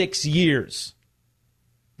 246 years,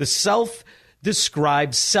 the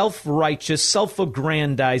self-described, self-righteous,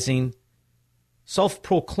 self-aggrandizing,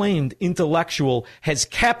 self-proclaimed intellectual has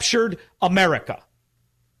captured America.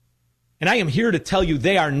 And I am here to tell you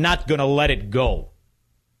they are not going to let it go.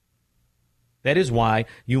 That is why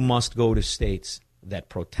you must go to states that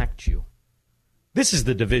protect you. This is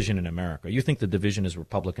the division in America. You think the division is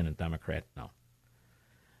Republican and Democrat? No.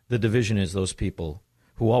 The division is those people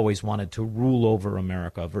who always wanted to rule over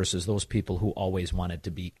America versus those people who always wanted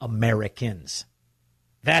to be Americans.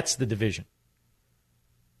 That's the division.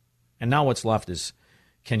 And now what's left is,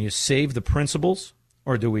 can you save the principles,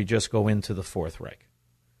 or do we just go into the Fourth Reich?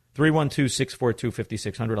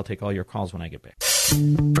 312-642-5600. I'll take all your calls when I get back.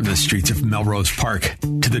 From the streets of Melrose Park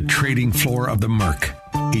to the trading floor of the Merc,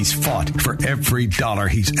 he's fought for every dollar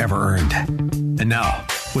he's ever earned. And now,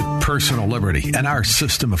 with personal liberty and our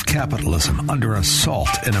system of capitalism under assault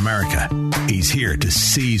in America, he's here to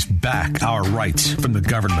seize back our rights from the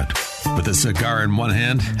government. With a cigar in one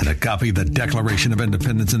hand and a copy of the Declaration of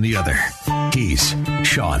Independence in the other, he's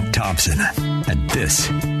Sean Thompson. And this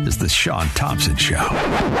is the Sean Thompson Show.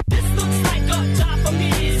 This looks like a job for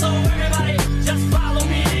me, so everybody just follow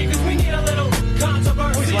me, because we need a little controversy.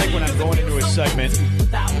 I always like when I'm going into a segment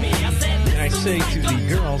and I say to the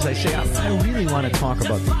girls, I say, I really want to talk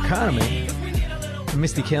about the economy. And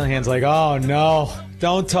Misty Callahan's like, oh no,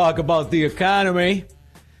 don't talk about the economy.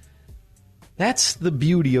 That's the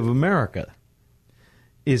beauty of America,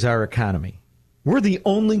 is our economy. We're the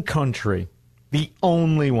only country, the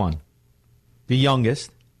only one, the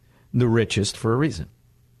youngest, the richest for a reason.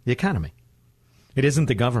 The economy. It isn't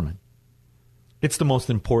the government. It's the most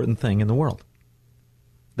important thing in the world.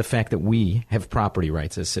 The fact that we have property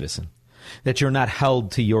rights as citizens. That you're not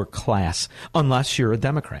held to your class unless you're a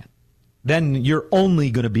Democrat. Then you're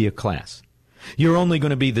only going to be a class. You're only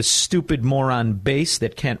going to be the stupid moron base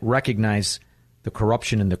that can't recognize the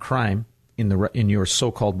corruption and the crime in your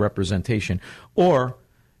so-called representation. Or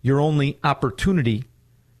your only opportunity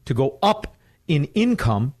to go up in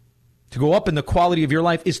income, to go up in the quality of your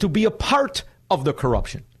life, is to be a part of the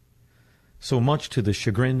corruption. So much to the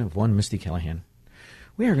chagrin of one Misty Callahan.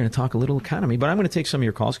 We are going to talk a little economy, but I'm going to take some of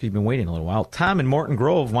your calls because you've been waiting a little while. Tom in Morton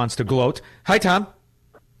Grove wants to gloat. Hi, Tom.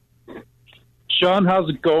 Sean, how's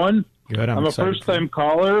it going? Good. I'm a first-time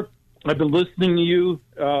caller. I've been listening to you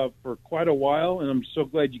for quite a while, and I'm so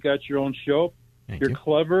glad you got your own show. You're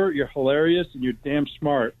clever, you're hilarious, and you're damn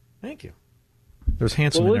smart. Thank you. There's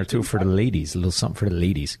handsome in there, too, for the ladies. A little something for the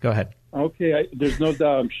ladies. Go ahead. Okay, there's no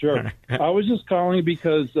doubt, I'm sure. I was just calling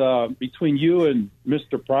because between you and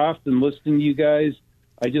Mr. Proft and listening to you guys,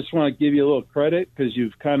 I just want to give you a little credit because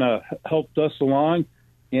you've kind of helped us along.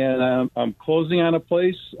 And I'm closing on a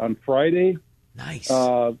place on Friday. Nice.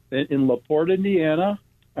 In LaPorte, Indiana,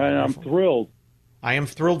 and I'm thrilled. I am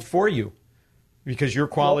thrilled for you because your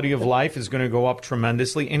quality of life is going to go up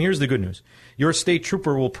tremendously. And here's the good news. Your state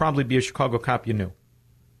trooper will probably be a Chicago cop you knew.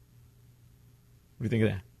 What do you think of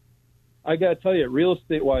that? I got to tell you, real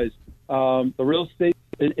estate-wise, the real estate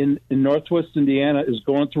in Northwest Indiana is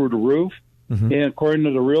going through the roof. Mm-hmm. And according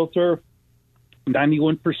to the realtor,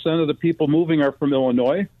 91% of the people moving are from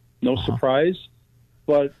Illinois. No surprise.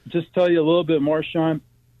 But just tell you a little bit more, Sean.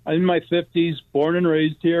 I'm in my 50s, born and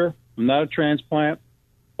raised here. I'm not a transplant.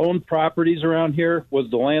 Owned properties around here, was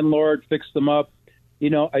the landlord, fixed them up. You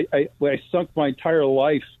know, I sunk my entire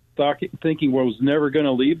life thinking I was never going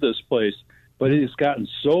to leave this place. But it has gotten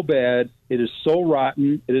so bad. It is so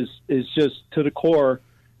rotten. It's just to the core.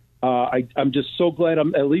 I'm just so glad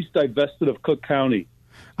I'm at least divested of Cook County.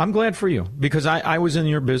 I'm glad for you because I was in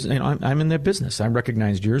your business. I'm in that business. I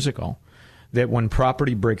recognized years ago that when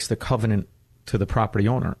property breaks the covenant to the property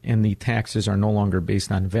owner and the taxes are no longer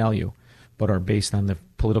based on value but are based on the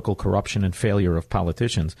political corruption and failure of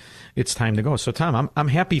politicians, it's time to go. So, Tom, I'm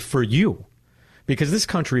happy for you Because this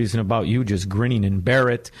country isn't about you just grinning and bear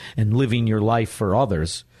it and living your life for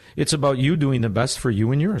others. It's about you doing the best for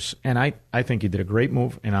you and yours. And I think you did a great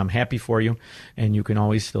move, and I'm happy for you. And you can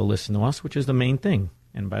always still listen to us, which is the main thing.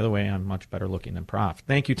 And by the way, I'm much better looking than Prof.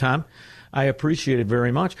 Thank you, Tom. I appreciate it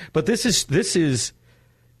very much. But this is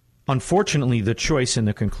unfortunately the choice and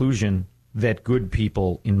the conclusion that good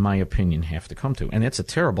people, in my opinion, have to come to. And it's a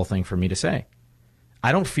terrible thing for me to say.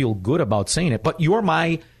 I don't feel good about saying it, but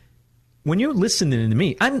when you're listening to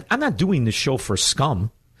me, I'm not doing this show for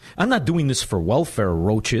scum. I'm not doing this for welfare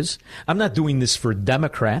roaches. I'm not doing this for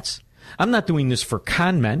Democrats. I'm not doing this for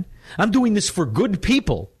con men. I'm doing this for good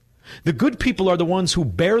people. The good people are the ones who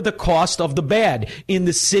bear the cost of the bad in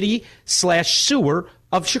the city/sewer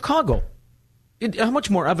of Chicago. How much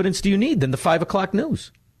more evidence do you need than the 5 o'clock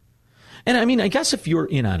news? And I mean, I guess if you're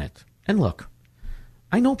in on it, and look,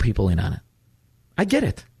 I know people in on it. I get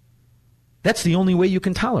it. That's the only way you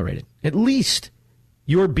can tolerate it. At least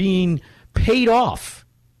you're being paid off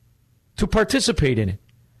to participate in it.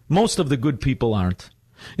 Most of the good people aren't.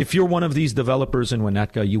 If you're one of these developers in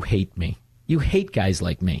Winnetka, you hate me. You hate guys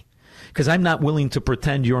like me because I'm not willing to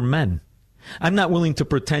pretend you're men. I'm not willing to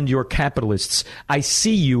pretend you're capitalists. I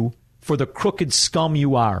see you for the crooked scum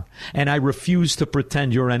you are, and I refuse to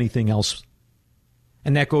pretend you're anything else.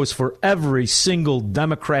 And that goes for every single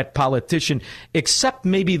Democrat politician, except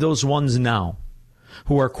maybe those ones now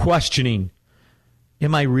who are questioning,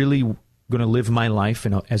 am I really going to live my life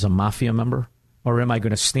as a mafia member? Or am I going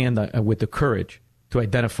to stand with the courage to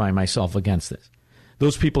identify myself against this?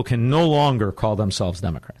 Those people can no longer call themselves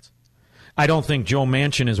Democrats. I don't think Joe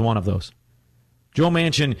Manchin is one of those. Joe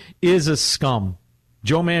Manchin is a scum.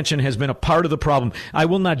 Joe Manchin has been a part of the problem. I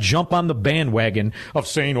will not jump on the bandwagon of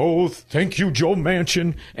saying, oh, thank you, Joe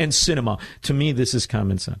Manchin, and cinema. To me, this is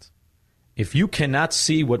common sense. If you cannot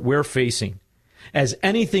see what we're facing as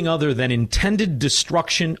anything other than intended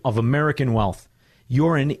destruction of American wealth,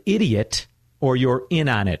 you're an idiot or you're in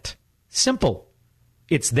on it. Simple.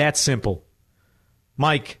 It's that simple.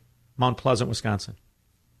 Mike, Mount Pleasant, Wisconsin.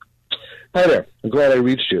 Hi there. I'm glad I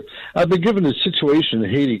reached you. I've been giving the situation in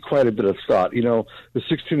Haiti quite a bit of thought. You know, the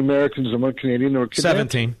 16 Americans and 1 Canadian were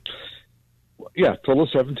kidnapped. 17. Yeah, total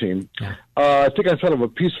 17. Yeah. I think I thought of a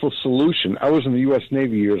peaceful solution. I was in the U.S.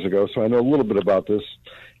 Navy years ago, so I know a little bit about this.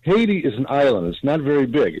 Haiti is an island. It's not very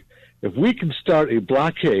big. If we can start a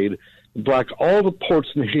blockade, block all the ports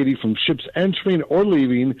in Haiti from ships entering or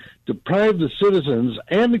leaving, deprive the citizens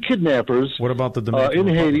and the kidnappers. What about the Dominican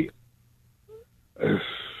in Republic? Haiti?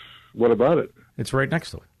 What about it? It's right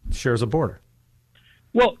next to it. It shares a border.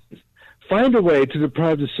 Well, find a way to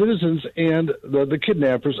deprive the citizens and the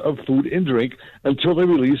kidnappers of food and drink until they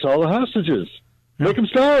release all the hostages. Yeah. Make them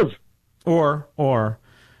starve. Or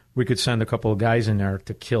we could send a couple of guys in there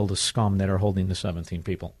to kill the scum that are holding the 17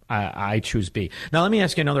 people. I choose B. Now, let me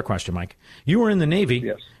ask you another question, Mike. You were in the Navy.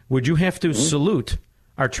 Yes. Would you have to salute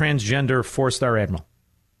our transgender 4-star admiral?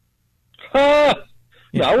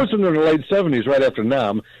 No, I was in the late 70s, right after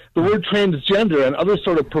Nam. The word transgender and other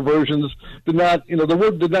sort of perversions did not, the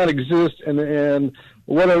word did not exist. And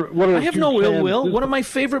what are I have no ill will. One of my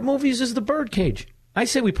favorite movies is The Birdcage. I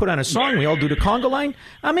say we put on a song, we all do the conga line,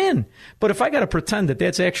 I'm in. But if I got to pretend that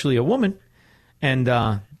that's actually a woman and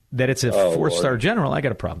that it's a 4-star general, I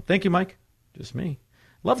got a problem. Thank you, Mike. Just me.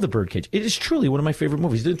 Love The Birdcage. It is truly one of my favorite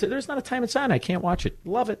movies. There's not a time it's on I can't watch it.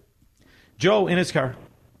 Love it. Joe in his car.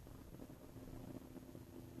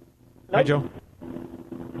 Hi, Joe.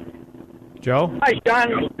 Joe? Hi,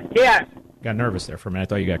 Sean. Yeah. Got nervous there for a minute. I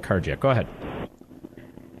thought you got carjacked. Go ahead.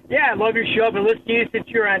 Yeah, I love your show. I've been listening to you since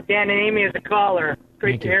you were on Dan and Amy as a caller.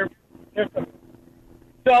 Great to hear.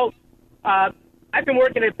 So, I've been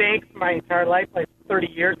working at banks for my entire life, like 30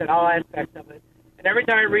 years, in all aspects of it. And every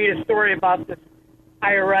time I read a story about this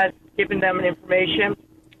IRS giving them information,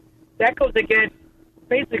 that goes against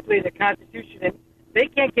basically the Constitution. And they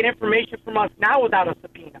can't get information from us now without a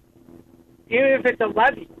subpoena. Even if it's a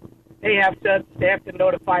levy, they have to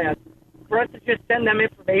notify us. For us to just send them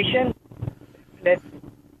information,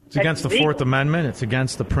 it's against the Fourth Amendment. It's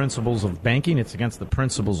against the principles of banking. It's against the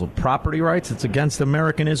principles of property rights. It's against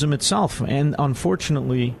Americanism itself. And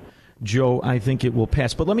unfortunately, Joe, I think it will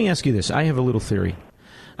pass. But let me ask you this. I have a little theory.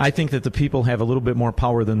 I think that the people have a little bit more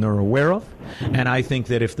power than they're aware of. And I think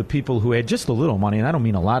that if the people who had just a little money, and I don't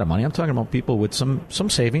mean a lot of money, I'm talking about people with some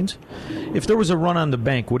savings, if there was a run on the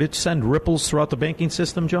bank, would it send ripples throughout the banking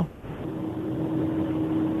system, Joe?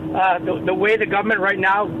 The way the government right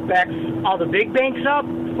now backs all the big banks up,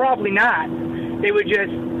 probably not. They would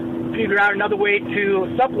just figure out another way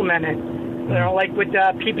to supplement it. Like with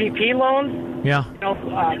PPP loans. Yeah.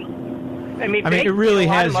 I mean, it really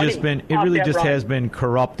has just been. It really just has been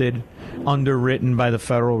corrupted. underwritten by the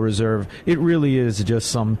Federal Reserve. It really is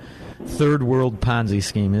just some third world Ponzi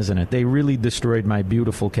scheme, isn't it? They really destroyed my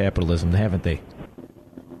beautiful capitalism, haven't they?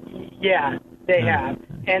 Yeah, they have.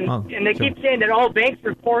 And they keep saying that all banks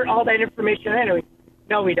report all that information anyway.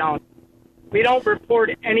 No, we don't. We don't report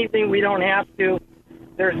anything we don't have to.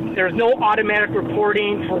 There's no automatic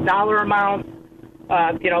reporting for dollar amounts.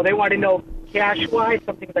 They want to know cash-wise,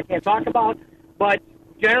 some things I can't talk about. But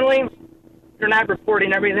generally, they're not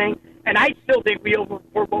reporting everything. And I still think we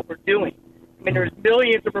over-report what we're doing. I mean, there's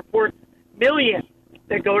millions of reports, millions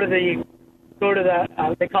that go to the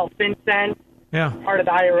they call FinCEN, part of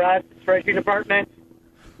the IRS, Treasury Department.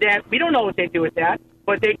 That we don't know what they do with that,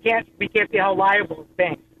 but we can't be held liable as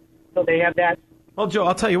banks. So they have that. Well, Joe,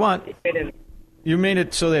 I'll tell you what. You made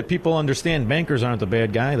it so that people understand bankers aren't the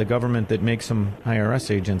bad guy. The government that makes them IRS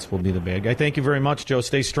agents will be the bad guy. Thank you very much, Joe.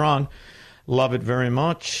 Stay strong. Love it very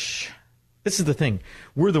much. This is the thing.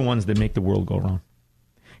 We're the ones that make the world go wrong.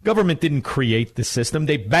 Government didn't create the system.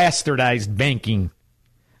 They bastardized banking.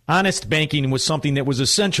 Honest banking was something that was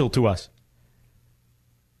essential to us.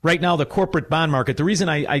 Right now, the corporate bond market, the reason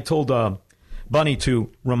I told Bunny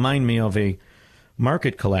to remind me of a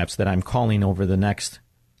market collapse that I'm calling over the next,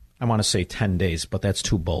 I want to say 10 days, but that's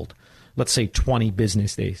too bold. Let's say 20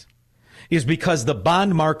 business days, is because the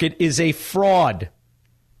bond market is a fraud.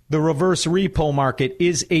 The reverse repo market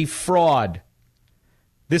is a fraud.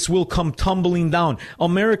 This will come tumbling down.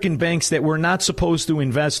 American banks that were not supposed to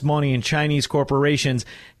invest money in Chinese corporations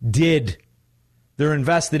did. They're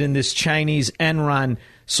invested in this Chinese Enron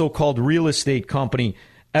so-called real estate company,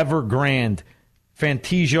 Evergrande,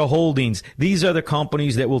 Fantasia Holdings. These are the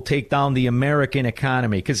companies that will take down the American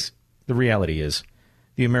economy, because the reality is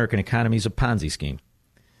the American economy is a Ponzi scheme.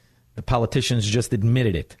 The politicians just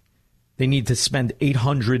admitted it. They need to spend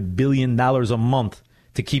 $800 billion a month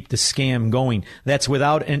to keep the scam going. That's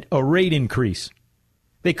without a rate increase.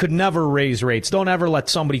 They could never raise rates. Don't ever let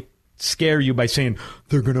somebody scare you by saying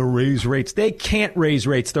they're going to raise rates. They can't raise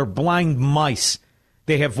rates. They're blind mice.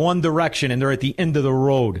 They have one direction, and they're at the end of the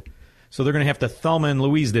road. So they're going to have to Thelma and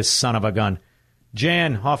Louise this son of a gun.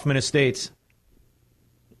 Jan, Hoffman Estates.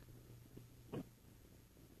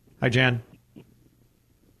 Hi, Jan.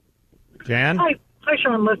 Jan? Hi,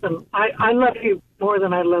 Sean. Listen, I love you more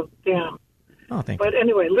than I love Dan. Oh, thank you. But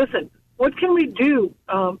anyway, listen, what can we do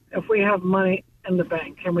if we have money in the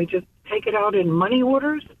bank? Can we just take it out in money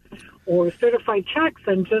orders or certified checks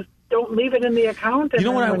and just don't leave it in the account? You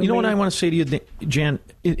know what I want to say to you, Jan?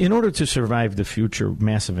 In order to survive the future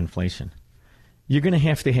massive inflation, you're going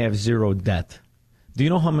to have zero debt. Do you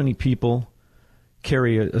know how many people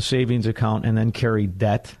carry a savings account and then carry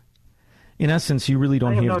debt? In essence, you really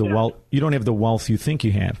don't have the wealth. You don't have the wealth you think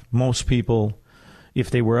you have. Most people, if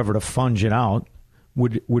they were ever to funge it out,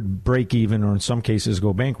 would break even, or in some cases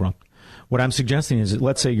go bankrupt. What I'm suggesting is that,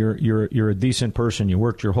 let's say you're a decent person, you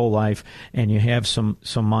worked your whole life, and you have some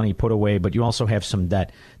money put away, but you also have some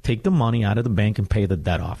debt. Take the money out of the bank and pay the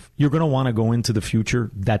debt off. You're going to want to go into the future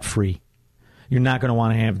debt-free. You're not going to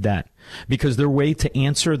want to have debt, because their way to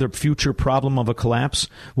answer the future problem of a collapse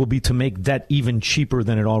will be to make debt even cheaper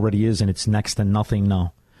than it already is, and it's next to nothing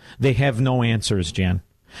now. They have no answers, Jan.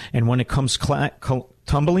 And when it comes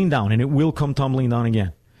tumbling down, and it will come tumbling down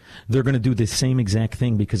again, they're going to do the same exact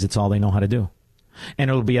thing because it's all they know how to do. And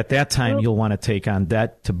it'll be at that time you'll want to take on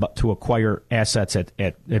debt to acquire assets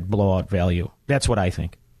at blowout value. That's what I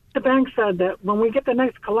think. The bank said that when we get the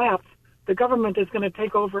next collapse, the government is going to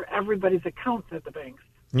take over everybody's accounts at the banks.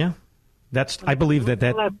 Yeah. I believe that.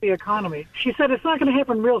 Collapse the economy. She said it's not going to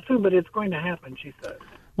happen real soon, but it's going to happen, she said.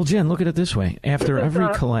 Well, Jen, look at it this way. After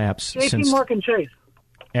every collapse JPMorgan Chase.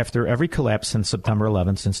 After every collapse since September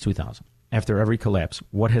 11th, since 2000, after every collapse,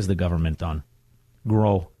 what has the government done?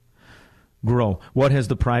 Grow. What has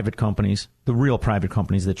the private companies, the real private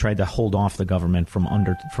companies that tried to hold off the government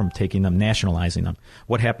from taking them, nationalizing them,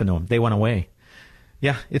 what happened to them? They went away.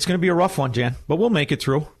 Yeah, it's going to be a rough one, Jan, but we'll make it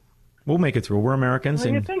through. We're Americans.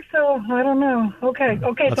 You think so? I don't know. Okay.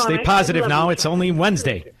 Let's stay positive now. It's only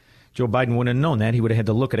Wednesday. Joe Biden wouldn't have known that. He would have had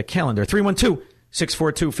to look at a calendar.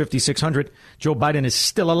 312-642-5600. Joe Biden is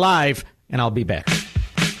still alive, and I'll be back.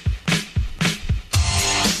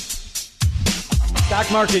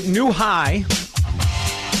 Stock market new high.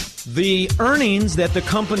 The earnings that the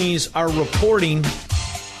companies are reporting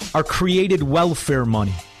are created welfare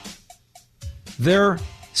money. Their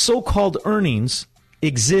so-called earnings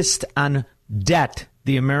exist on debt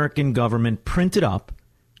the American government printed up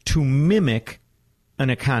to mimic an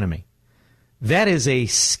economy. That is a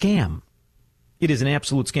scam. It is an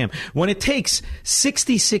absolute scam. When it takes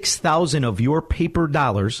 66,000 of your paper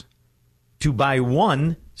dollars to buy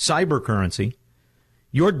one cyber currency,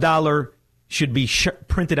 Your dollar should be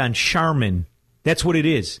printed on Charmin. That's what it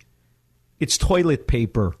is. It's toilet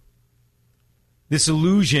paper. This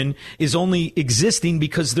illusion is only existing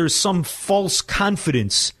because there's some false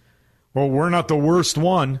confidence. Well, we're not the worst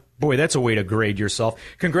one. Boy, that's a way to grade yourself.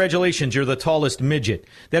 Congratulations, you're the tallest midget.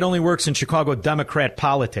 That only works in Chicago Democrat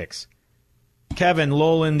politics. Kevin,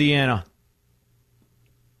 Lowell, Indiana.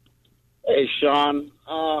 Hey, Sean.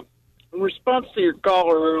 In response to your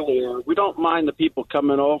caller earlier, we don't mind the people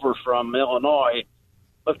coming over from Illinois,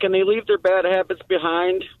 but can they leave their bad habits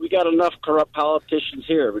behind? We got enough corrupt politicians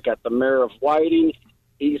here. We got the mayor of Whiting.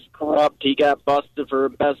 He's corrupt. He got busted for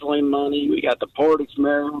embezzling money. We got the Portage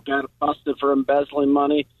mayor who got busted for embezzling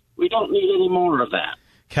money. We don't need any more of that.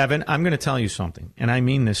 Kevin, I'm going to tell you something, and I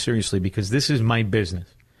mean this seriously because this is my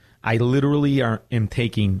business. I literally am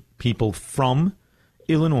taking people from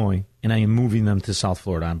Illinois and I am moving them to South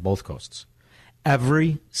Florida on both coasts.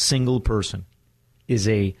 Every single person is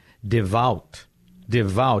a devout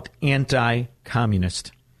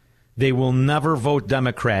anti-communist. They will never vote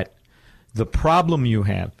Democrat. The problem you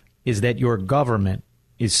have is that your government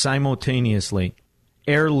is simultaneously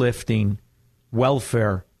airlifting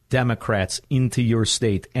welfare Democrats into your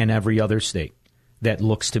state and every other state that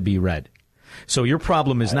looks to be red. So your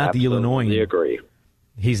problem is not the Illinoisan. I agree.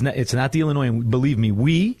 It's not the Illinoisan. Believe me,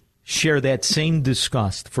 we share that same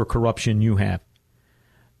disgust for corruption you have.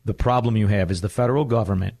 The problem you have is the federal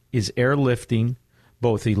government is airlifting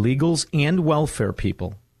both illegals and welfare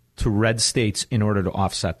people to red states in order to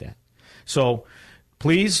offset that. So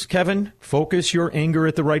please, Kevin, focus your anger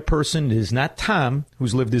at the right person. It is not Tom,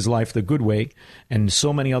 who's lived his life the good way, and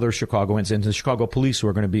so many other Chicagoans and the Chicago police who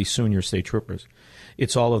are going to be soon your state troopers.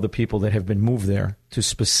 It's all of the people that have been moved there to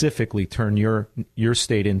specifically turn your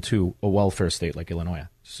state into a welfare state like Illinois.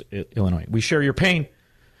 We share your pain.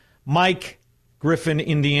 Mike, Griffin,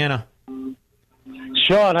 Indiana.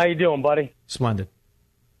 Sean, how you doing, buddy? Splendid.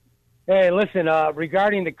 Hey, listen,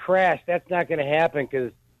 regarding the crash, that's not going to happen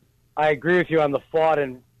because I agree with you on the fraud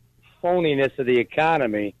and phoniness of the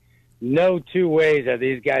economy. No two ways are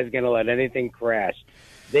these guys going to let anything crash.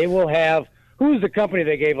 They will have – who's the company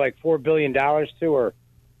they gave like $4 billion to or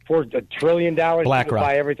 $4 trillion to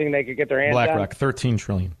buy everything they could get their hands on? BlackRock, $13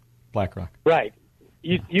 trillion. BlackRock. Right.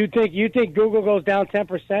 You think Google goes down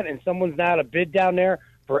 10% and someone's not a bid down there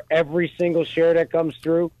for every single share that comes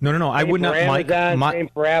through? No. I would not, Amazon, Mike. Same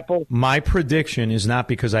for Apple. My prediction is not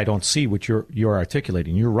because I don't see what you're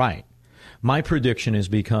articulating. You're right. My prediction is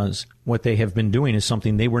because what they have been doing is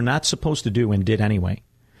something they were not supposed to do and did anyway,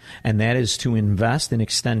 and that is to invest and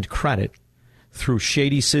extend credit through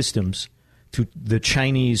shady systems to the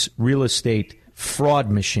Chinese real estate fraud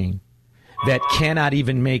machine that cannot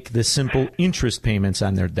even make the simple interest payments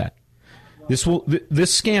on their debt. This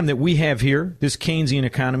scam that we have here, this Keynesian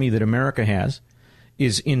economy that America has,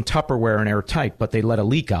 is in Tupperware and airtight, but they let a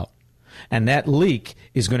leak out. And that leak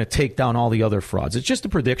is going to take down all the other frauds. It's just a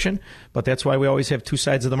prediction, but that's why we always have two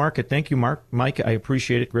sides of the market. Thank you, Mike. I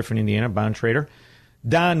appreciate it. Griffin, Indiana, bond trader.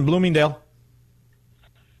 Don, Bloomingdale.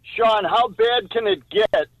 Sean, how bad can it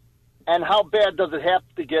get, and how bad does it have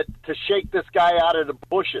to get to shake this guy out of the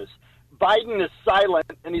bushes? Biden is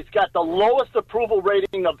silent, and he's got the lowest approval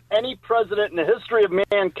rating of any president in the history of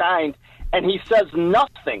mankind, and he says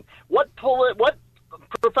nothing. What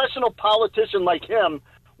professional politician like him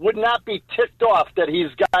would not be ticked off that he's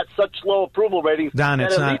got such low approval ratings? Don, that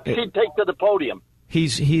it's at not. least he'd take to the podium.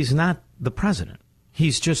 He's not the president.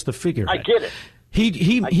 He's just the figurehead. I get it.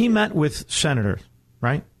 He met with senators,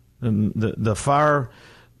 right? The far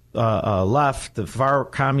left, the far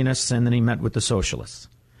communists, and then he met with the socialists.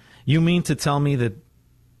 You mean to tell me that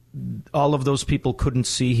all of those people couldn't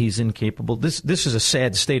see he's incapable? This is a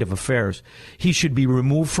sad state of affairs. He should be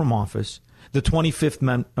removed from office. The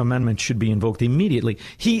 25th Amendment should be invoked immediately.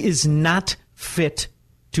 He is not fit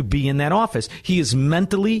to be in that office. He is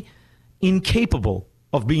mentally incapable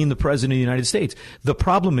of being the president of the United States. The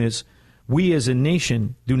problem is we as a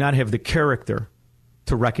nation do not have the character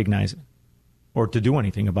to recognize it or to do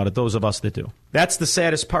anything about it, those of us that do. That's the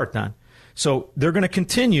saddest part, Don. So they're going to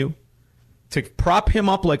continue to prop him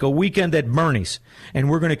up like a weekend at Bernie's, and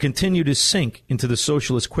we're going to continue to sink into the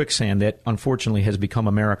socialist quicksand that, unfortunately, has become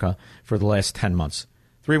America for the last 10 months.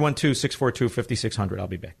 312-642-5600. I'll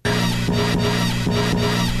be back.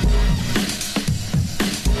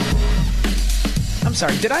 I'm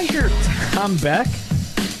sorry, did I hear Tom Beck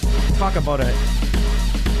talk about an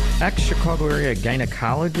ex-Chicago area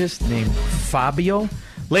gynecologist named Fabio?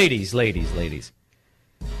 Ladies.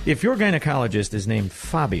 If your gynecologist is named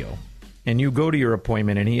Fabio and you go to your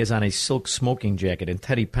appointment and he is on a silk smoking jacket and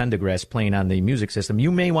Teddy Pendergrass playing on the music system,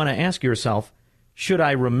 you may want to ask yourself, should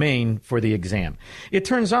I remain for the exam? It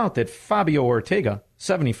turns out that Fabio Ortega,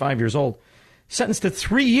 75 years old, sentenced to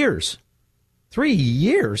 3 years. 3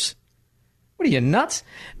 years? What are you, nuts?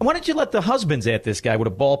 Why don't you let the husbands at this guy with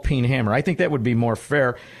a ball-peen hammer? I think that would be more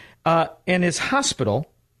fair. And his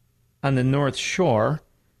hospital on the North Shore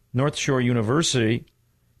University,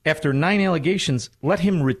 after 9 allegations, let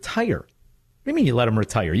him retire. What do you mean you let him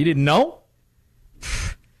retire? You didn't know?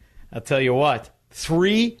 I'll tell you what,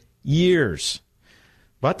 3 years.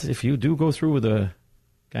 But if you do go through with a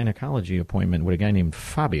gynecology appointment with a guy named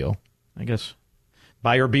Fabio, I guess,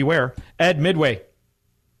 buyer beware. Ed, Midway.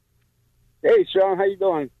 Hey, Sean, how you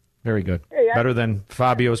doing? Very good. Hey, Better than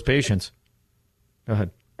Fabio's patients. Go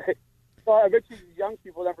ahead. Well, I bet you young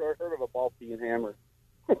people never heard of a ball-peen hammer.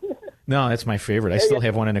 No, that's my favorite. I still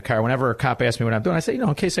have one in the car. Whenever a cop asks me what I'm doing, I say,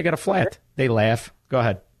 in case I got a flat. They laugh. Go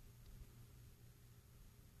ahead.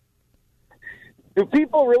 Do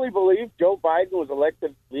people really believe Joe Biden was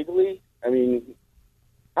elected legally? I mean,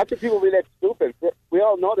 how could people be that stupid? We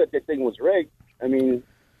all know that the thing was rigged. I mean...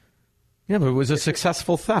 Yeah, but it was a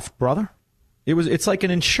successful theft, brother. It's like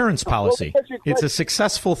an insurance policy. It's a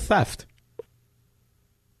successful theft.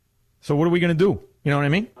 So what are we going to do? You know what I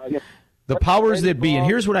mean? The powers that be, and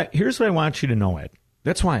here's what I want you to know, Ed.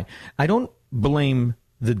 That's why I don't blame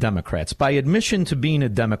the Democrats. By admission to being a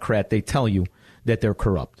Democrat, they tell you that they're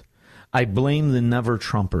corrupt. I blame the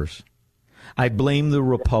never-Trumpers. I blame the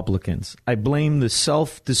Republicans. I blame the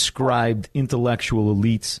self-described intellectual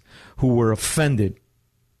elites who were offended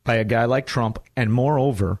by a guy like Trump, and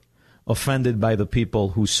moreover, offended by the people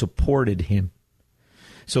who supported him.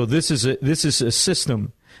 So this is a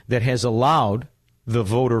system that has allowed the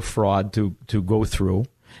voter fraud to go through,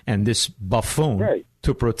 and this buffoon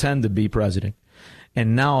to pretend to be president.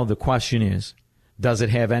 And now the question is, does it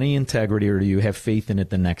have any integrity, or do you have faith in it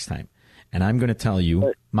the next time? And I'm going to tell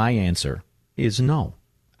you, my answer is no.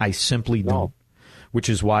 I simply don't. Which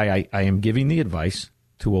is why I am giving the advice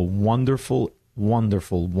to a wonderful,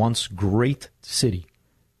 wonderful, once great city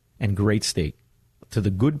and great state, to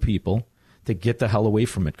the good people, to get the hell away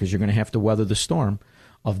from it, because you're going to have to weather the storm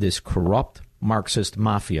of this corrupt Marxist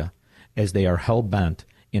mafia as they are hell-bent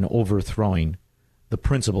in overthrowing the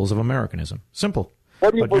principles of Americanism. Simple.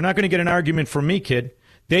 But you're not going to get an argument from me, kid.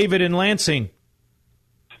 David in Lansing.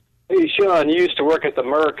 Hey, Sean, you used to work at the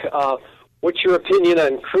Merck. What's your opinion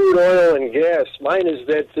on crude oil and gas? Mine is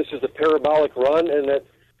that this is a parabolic run and that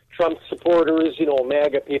Trump supporters,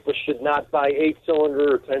 MAGA people, should not buy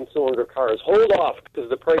 8-cylinder or 10-cylinder cars. Hold off, because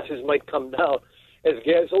the prices might come down as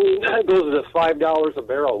gasoline goes to $5 a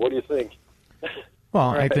barrel. What do you think? Well,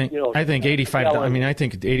 I think $85. I mean, I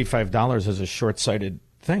think $85 is a short-sighted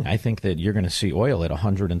thing. I think that you're going to see oil at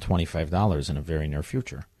 $125 in a very near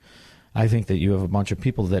future. I think that you have a bunch of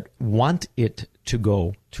people that want it to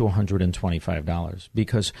go to $125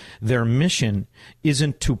 because their mission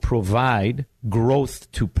isn't to provide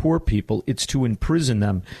growth to poor people. It's to imprison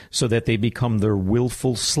them so that they become their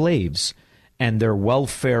willful slaves and their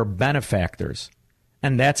welfare benefactors.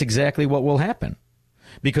 And that's exactly what will happen.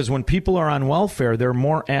 Because when people are on welfare, they're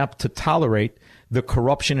more apt to tolerate the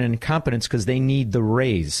corruption and incompetence because they need the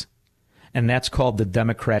raise. And that's called the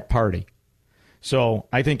Democrat Party. So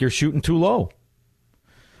I think you're shooting too low.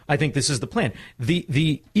 I think this is the plan.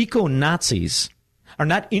 The eco-Nazis are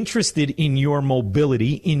not interested in your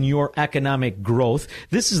mobility, in your economic growth.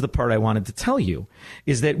 This is the part I wanted to tell you,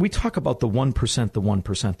 is that we talk about the 1%, the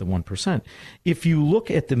 1%, the 1%. If you look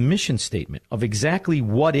at the mission statement of exactly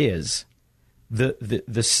what is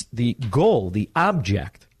the goal, the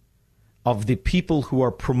object of the people who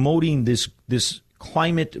are promoting this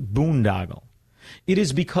climate boondoggle, it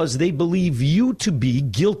is because they believe you to be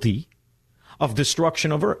guilty of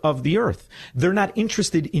destruction of the earth. They're not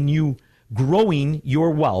interested in you growing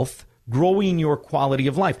your wealth, growing your quality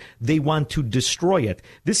of life. They want to destroy it.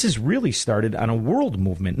 This has really started on a world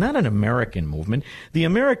movement, not an American movement. The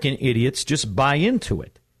American idiots just buy into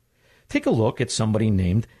it. Take a look at somebody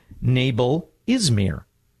named Nabal Izmir.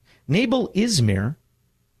 Nabal Izmir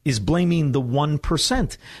is blaming the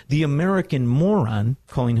 1%. The American moron,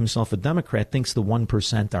 calling himself a Democrat, thinks the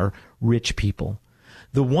 1% are rich people.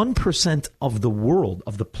 The 1% of the world,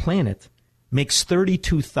 of the planet, makes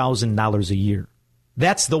 $32,000 a year.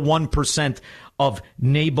 That's the 1% of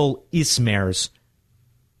Nabal Izmir's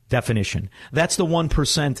definition. That's the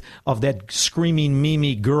 1% of that screaming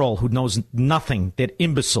Mimi girl who knows nothing, that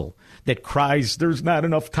imbecile that cries, "There's not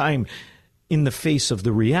enough time," in the face of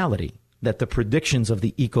the reality that the predictions of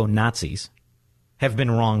the eco-Nazis have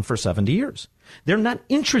been wrong for 70 years. They're not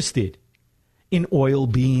interested in oil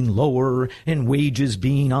being lower and wages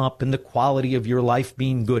being up and the quality of your life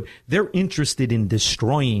being good. They're interested in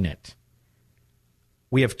destroying it.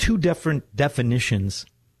 We have two different definitions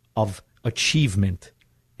of achievement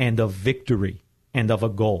and of victory and of a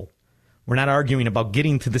goal. We're not arguing about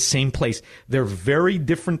getting to the same place. They're very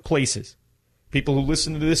different places. People who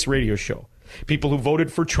listen to this radio show, people who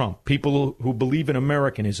voted for Trump, people who believe in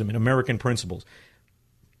Americanism and American principles.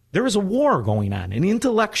 There is a war going on, an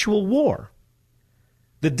intellectual war.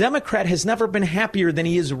 The Democrat has never been happier than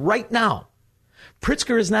he is right now.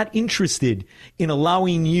 Pritzker is not interested in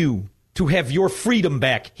allowing you to have your freedom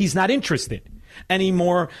back. He's not interested any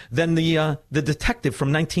more than the detective from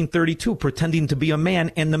 1932 pretending to be a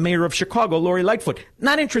man and the mayor of Chicago, Lori Lightfoot.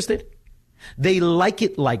 Not interested. They like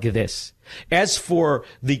it like this. As for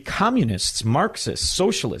the communists, Marxists,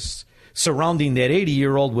 socialists surrounding that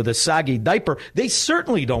 80-year-old with a soggy diaper, they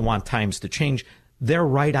certainly don't want times to change. They're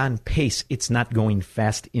right on pace. It's not going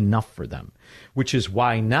fast enough for them, which is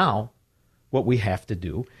why now what we have to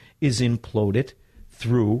do is implode it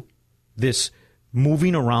through this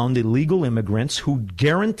moving around illegal immigrants who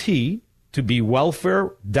guarantee to be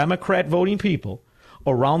welfare Democrat voting people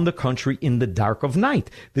around the country in the dark of night.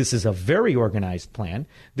 This is a very organized plan.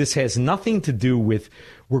 This has nothing to do with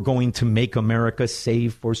we're going to make America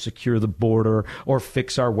safe or secure the border or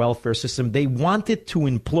fix our welfare system. They want it to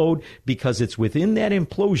implode because it's within that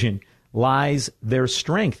implosion lies their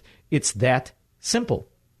strength. It's that simple.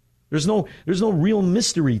 There's no real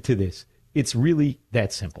mystery to this. It's really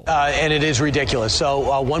that simple. And it is ridiculous.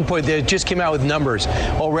 So one point, they just came out with numbers.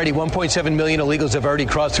 Already 1.7 million illegals have already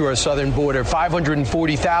crossed through our southern border.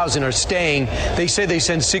 540,000 are staying. They say they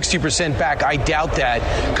send 60% back. I doubt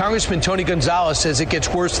that. Congressman Tony Gonzalez says it gets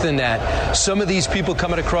worse than that. Some of these people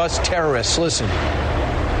coming across, terrorists. Listen.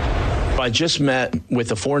 I just met with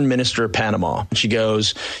the foreign minister of Panama. She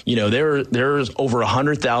goes, there's over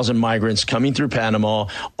 100,000 migrants coming through Panama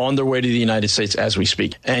on their way to the United States as we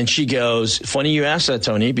speak. And she goes, funny you ask that,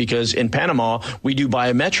 Tony, because in Panama, we do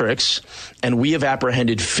biometrics, and we have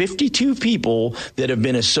apprehended 52 people that have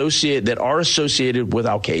been that are associated with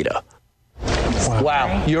Al-Qaeda.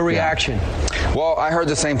 Wow. Your reaction? Well, I heard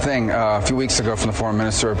the same thing a few weeks ago from the foreign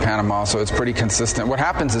minister of Panama, so it's pretty consistent. What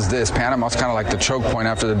happens is this. Panama's kind of like the choke point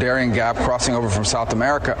after the Darien Gap, crossing over from South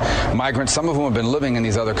America. Migrants, some of whom have been living in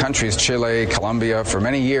these other countries, Chile, Colombia, for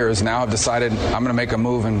many years, now have decided, I'm going to make a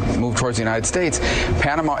move and move towards the United States.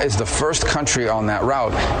 Panama is the first country on that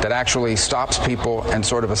route that actually stops people and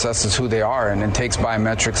sort of assesses who they are and takes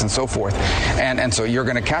biometrics and so forth. And so you're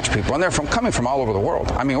going to catch people. And they're coming from all over the world.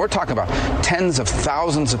 I mean, we're talking about tens of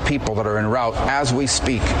thousands of people that are en route as we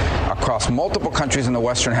speak across multiple countries in the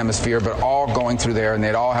Western Hemisphere, but all going through there, and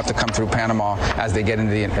they'd all have to come through Panama as they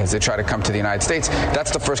as they try to come to the United States.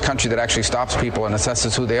 That's the first country that actually stops people and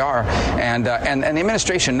assesses who they are, and the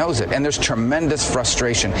administration knows it, and there's tremendous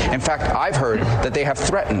frustration. In fact, I've heard that they have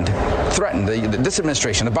threatened this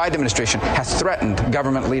administration, the Biden administration, has threatened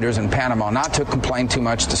government leaders in Panama not to complain too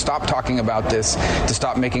much, to stop talking about this, to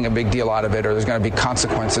stop making a big deal out of it, or there's going to be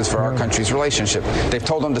consequences for our country's relationship. They've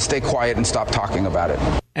told them to stay quiet and stop talking about it.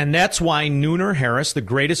 And that's why Nooner Harris, the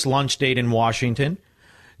greatest lunch date in Washington,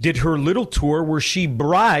 did her little tour where she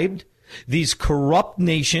bribed these corrupt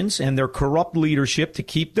nations and their corrupt leadership to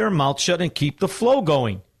keep their mouth shut and keep the flow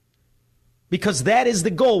going. Because that is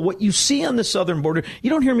the goal. What you see on the southern border, you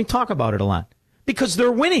don't hear me talk about it a lot. Because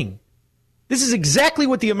they're winning. This is exactly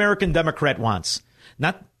what the American Democrat wants.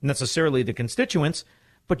 Not necessarily the constituents,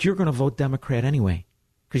 but you're going to vote Democrat anyway.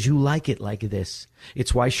 Because you like it like this.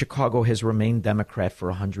 It's why Chicago has remained Democrat for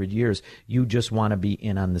 100 years. You just want to be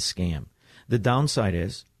in on the scam. The downside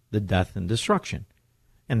is the death and destruction.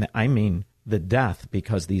 And I mean the death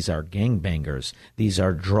because these are gangbangers. These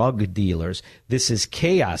are drug dealers. This is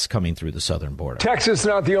chaos coming through the southern border. Texas is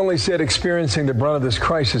not the only state experiencing the brunt of this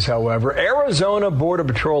crisis, however. Arizona Border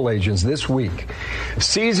Patrol agents this week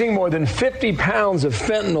seizing more than 50 pounds of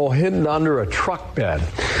fentanyl hidden under a truck bed.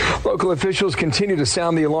 Local officials continue to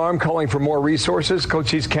sound the alarm, calling for more resources.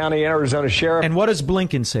 Cochise County, Arizona Sheriff. And what does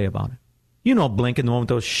Blinken say about it? You know Blinken, the one with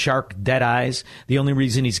those shark dead eyes. The only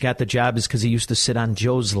reason he's got the job is because he used to sit on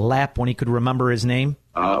Joe's lap when he could remember his name.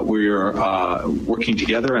 We are working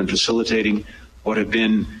together and facilitating what have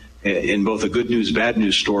been, in both a good news, bad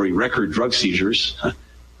news story, record drug seizures.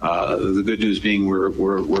 The good news being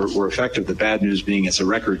we're effective. The bad news being it's a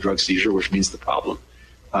record drug seizure, which means the problem,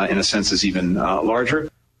 in a sense, is even larger.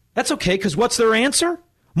 That's okay, because what's their answer?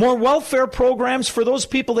 More welfare programs for those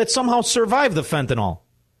people that somehow survive the fentanyl.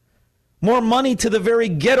 More money to the very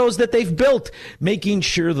ghettos that they've built, making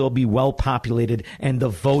sure they'll be well populated and the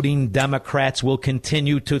voting Democrats will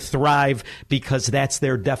continue to thrive because that's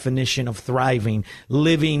their definition of thriving,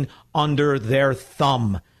 living under their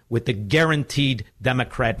thumb with the guaranteed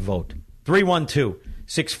Democrat vote.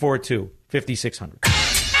 312-642-5600.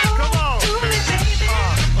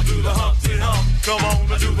 Come on,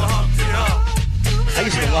 do the Humpty Hump. I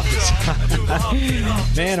used to love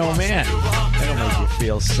this. Man, oh man. That'll make you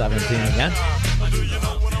feel 17 again.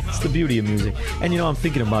 It's the beauty of music. And, I'm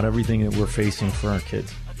thinking about everything that we're facing for our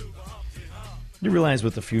kids. You realize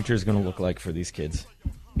what the future is going to look like for these kids?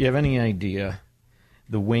 You have any idea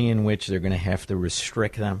the way in which they're going to have to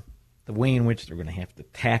restrict them? The way in which they're going to have to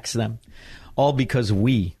tax them? All because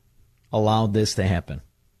we allowed this to happen.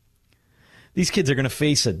 These kids are going to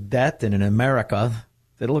face a debt in an America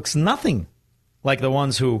that looks nothing like the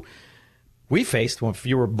ones who we faced. If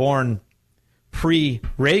you were born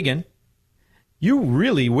pre-Reagan, you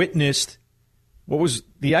really witnessed what was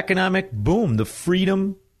the economic boom, the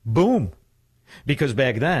freedom boom. Because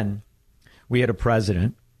back then, we had a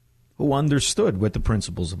president who understood what the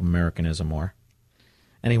principles of Americanism were,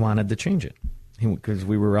 and he wanted to change it. Because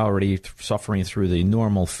we were already suffering through the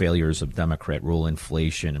normal failures of Democrat rule,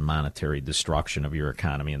 inflation, and monetary destruction of your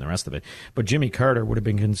economy and the rest of it. But Jimmy Carter would have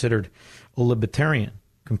been considered a libertarian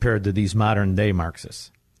compared to these modern-day Marxists.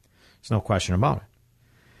 There's no question about it.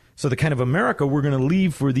 So the kind of America we're going to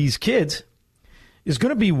leave for these kids is going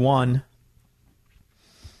to be one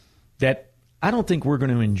that I don't think we're going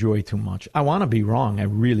to enjoy too much. I want to be wrong. I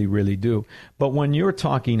really, really do. But when you're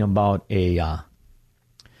talking about an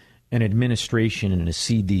administration and a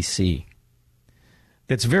CDC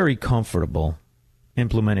that's very comfortable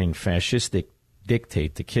implementing fascistic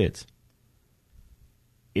dictate to kids,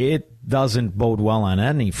 it doesn't bode well on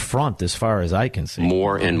any front as far as I can see.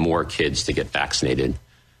 More and more kids to get vaccinated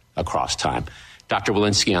across time. Dr.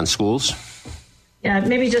 Walensky on schools. Yeah,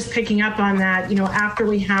 maybe just picking up on that, after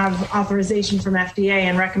we have authorization from FDA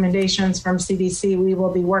and recommendations from CDC, we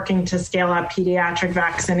will be working to scale up pediatric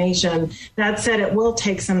vaccination. That said, it will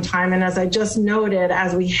take some time. And as I just noted,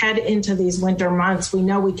 as we head into these winter months, we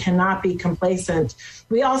know we cannot be complacent.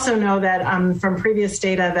 We also know that from previous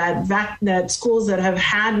data that schools that have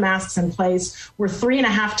had masks in place were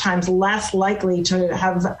 3.5 times less likely to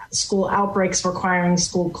have school outbreaks requiring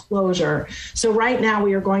school closure. So right now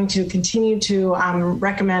we are going to continue to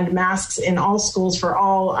recommend masks in all schools for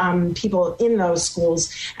all people in those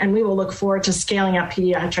schools, and we will look forward to scaling up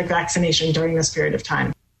pediatric vaccination during this period of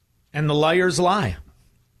time. And the liars lie.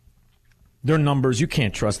 Their numbers, you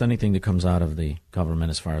can't trust anything that comes out of the government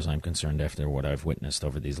as far as I'm concerned after what I've witnessed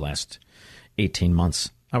over these last 18 months.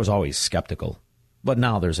 I was always skeptical, but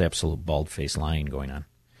now there's absolute bald-faced lying going on.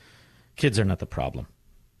 Kids are not the problem.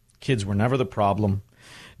 Kids were never the problem.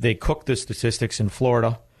 They cooked the statistics in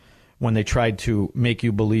Florida when they tried to make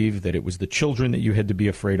you believe that it was the children that you had to be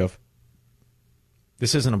afraid of.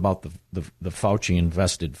 This isn't about the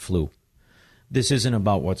Fauci-invested flu. This isn't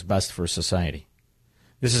about what's best for society.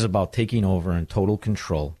 This is about taking over and total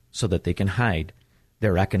control so that they can hide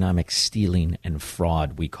their economic stealing and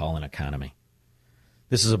fraud we call an economy.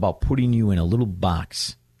 This is about putting you in a little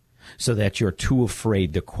box so that you're too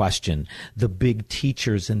afraid to question the big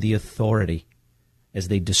teachers and the authority as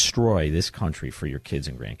they destroy this country for your kids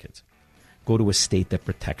and grandkids. Go to a state that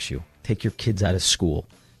protects you. Take your kids out of school.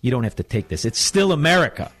 You don't have to take this. It's still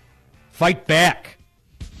America. Fight back.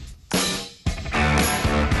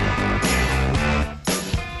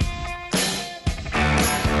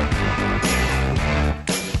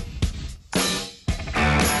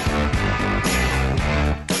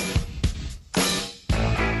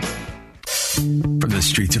 From the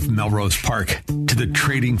streets of Melrose Park to the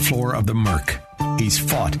trading floor of the Merc, he's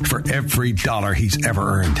fought for every dollar he's ever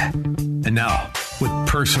earned. And now, with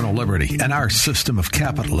personal liberty and our system of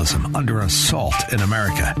capitalism under assault in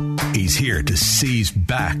America, he's here to seize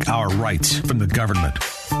back our rights from the government.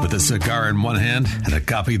 With a cigar in one hand and a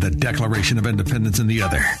copy of the Declaration of Independence in the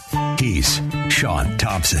other, he's Sean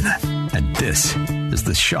Thompson. And this is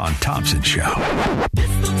the Sean Thompson Show.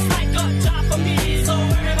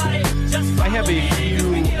 I have a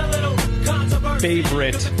few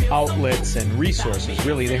favorite outlets and resources,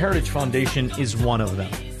 really. The Heritage Foundation is one of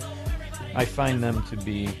them. I find them to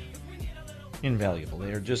be invaluable.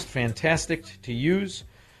 They are just fantastic to use.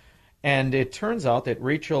 And it turns out that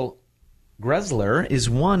Rachel Greszler is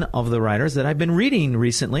one of the writers that I've been reading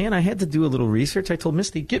recently, and I had to do a little research. I told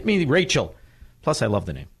Misty, get me Rachel. Plus, I love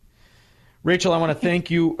the name. Rachel, I want to thank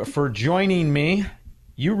you for joining me.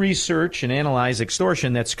 You research and analyze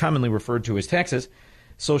extortion, that's commonly referred to as taxes,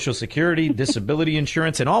 Social Security, disability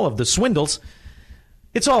insurance, and all of the swindles.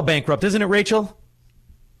 It's all bankrupt, isn't it, Rachel?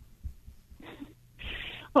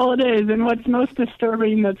 Well, it is. And what's most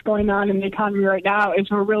disturbing that's going on in the economy right now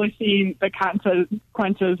is we're really seeing the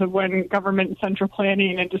consequences of when government central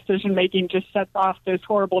planning and decision-making just sets off this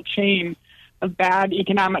horrible chain of bad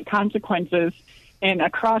economic consequences. And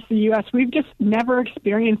across the U.S., we've just never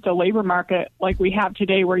experienced a labor market like we have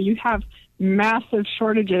today, where you have massive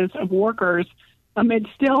shortages of workers amid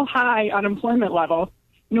still high unemployment level.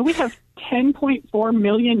 You know, we have 10.4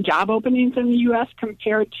 million job openings in the U.S.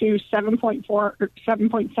 compared to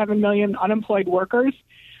 7.7 million unemployed workers.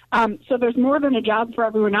 So there's more than a job for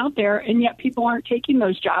everyone out there, and yet people aren't taking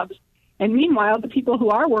those jobs. And meanwhile, the people who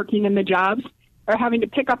are working in the jobs are having to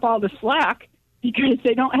pick up all the slack because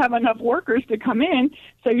they don't have enough workers to come in.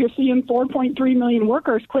 So you're seeing 4.3 million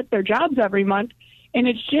workers quit their jobs every month. And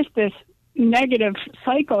it's just this negative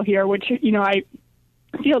cycle here, which, you know, I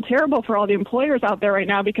feel terrible for all the employers out there right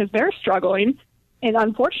now because they're struggling. And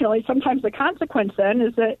unfortunately, sometimes the consequence then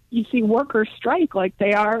is that you see workers strike like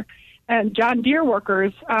they are, and John Deere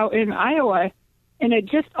workers out in Iowa. And it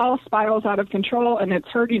just all spirals out of control, and it's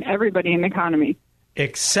hurting everybody in the economy.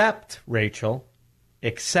 Except, Rachel,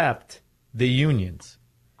 the unions.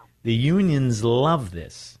 The unions love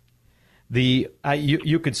this.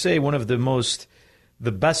 You could say one of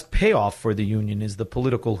the best payoff for the union is the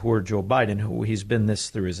political whore Joe Biden, who he's been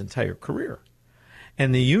this through his entire career.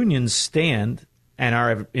 And the unions stand and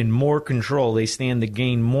are in more control. They stand to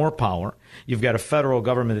gain more power. You've got a federal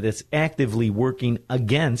government that's actively working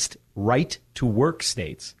against right-to-work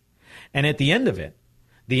states. And at the end of it,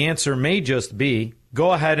 the answer may just be,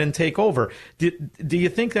 go ahead and take over. Do you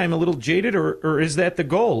think I'm a little jaded, or is that the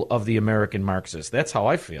goal of the American Marxists? That's how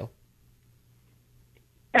I feel.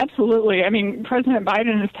 Absolutely. I mean, President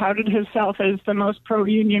Biden has touted himself as the most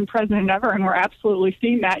pro-union president ever, and we're absolutely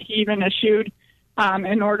seeing that. He even issued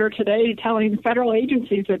an order today telling federal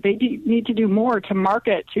agencies that they need to do more to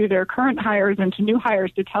market to their current hires and to new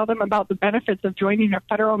hires to tell them about the benefits of joining a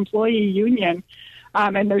federal employee union.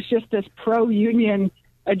 And there's just this pro-union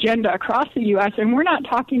agenda across the U.S., and we're not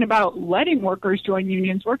talking about letting workers join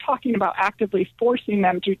unions. We're talking about actively forcing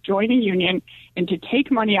them to join a union and to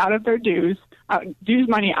take money out of their dues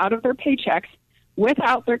money out of their paychecks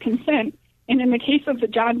without their consent. And in the case of the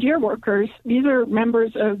John Deere workers, these are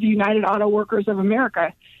members of the United Auto Workers of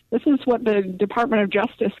America. This is what the Department of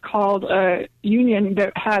Justice called a union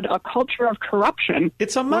that had a culture of corruption.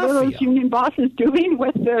 It's a mafia. What are those union bosses doing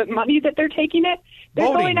with the money that they're taking it? They're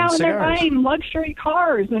going out and they're buying luxury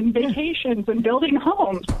cars and vacations and building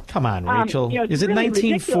homes. Come on, Rachel. Is it really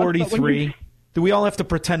 1943? Do we all have to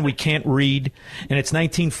pretend we can't read? And it's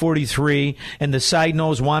 1943, and the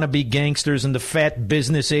side-nosed wannabe gangsters and the fat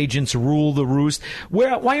business agents rule the roost.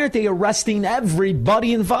 Why aren't they arresting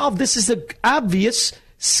everybody involved? This is an obvious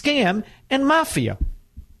scam and mafia.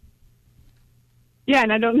 Yeah,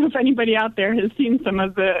 and I don't know if anybody out there has seen some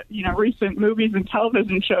of the recent movies and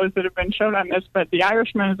television shows that have been shown on this, but The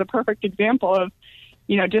Irishman is a perfect example of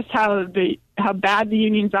just how bad the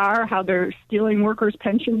unions are, how they're stealing workers'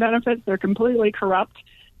 pension benefits. They're completely corrupt.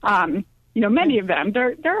 Many of them.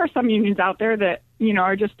 There are some unions out there that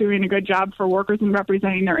are just doing a good job for workers and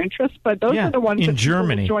representing their interests, but those are the ones that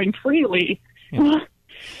Germany join freely. Yeah.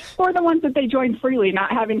 Or the ones that they join freely,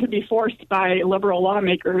 not having to be forced by liberal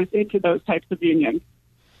lawmakers into those types of unions.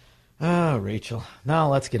 Oh, Rachel. Now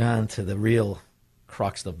let's get on to the real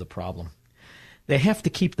crux of the problem. They have to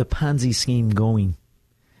keep the Ponzi scheme going.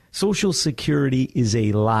 Social Security is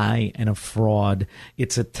a lie and a fraud.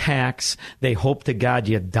 It's a tax. They hope to God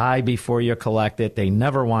you die before you collect it. They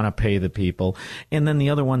never want to pay the people. And then the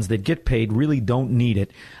other ones that get paid really don't need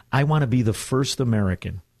it. I want to be the first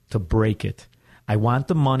American to break it. I want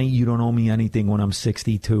the money. You don't owe me anything when I'm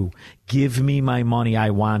 62. Give me my money I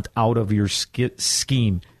want out of your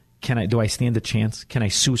scheme. Do I stand a chance? Can I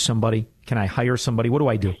sue somebody? Can I hire somebody? What do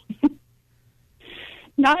I do?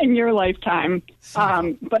 Not in your lifetime,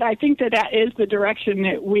 but I think that is the direction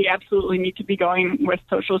that we absolutely need to be going with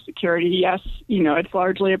Social Security. Yes, it's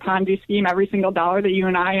largely a Ponzi scheme. Every single dollar that you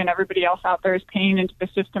and I and everybody else out there is paying into the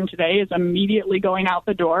system today is immediately going out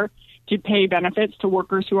the door to pay benefits to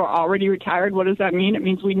workers who are already retired. What does that mean? It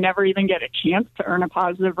means we never even get a chance to earn a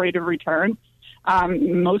positive rate of return.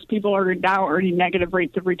 Most people are now earning negative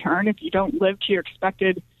rates of return. If you don't live to your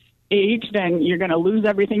expected age, then you're going to lose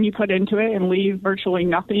everything you put into it and leave virtually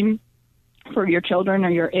nothing for your children or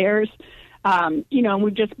your heirs. And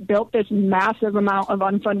we've just built this massive amount of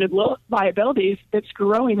unfunded liabilities that's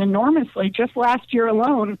growing enormously. Just last year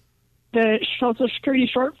alone, the Social Security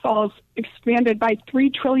shortfalls expanded by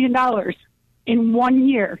 $3 trillion in 1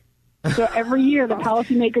 year. So every year, the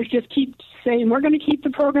policymakers just keep saying, we're going to keep the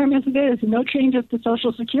program as it is, no changes to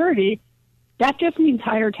Social Security. That just means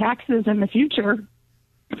higher taxes in the future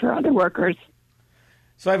for other workers.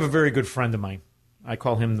 So I have a very good friend of mine. I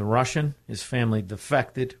call him the Russian. His family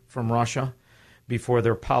defected from Russia before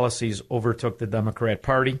their policies overtook the Democrat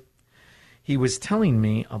Party. He was telling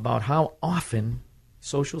me about how often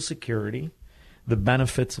Social Security, the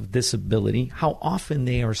benefits of disability, how often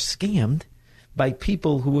they are scammed by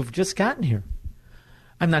people who have just gotten here.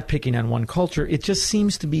 I'm not picking on one culture. It just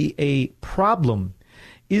seems to be a problem.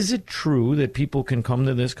 Is it true that people can come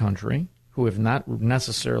to this country who have not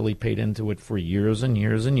necessarily paid into it for years and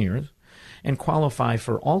years and years and qualify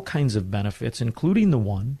for all kinds of benefits, including the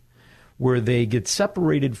one where they get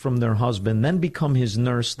separated from their husband, then become his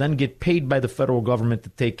nurse, then get paid by the federal government to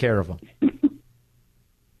take care of him?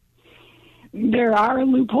 There are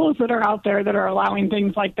loopholes that are out there that are allowing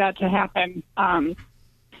things like that to happen.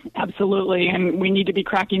 Absolutely, and we need to be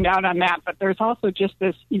cracking down on that. But there's also just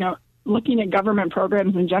this, looking at government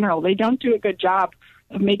programs in general, they don't do a good job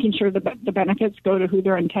of making sure that the benefits go to who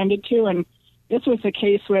they're intended to. And this was the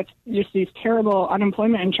case with just these terrible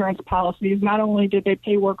unemployment insurance policies. Not only did they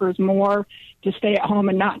pay workers more to stay at home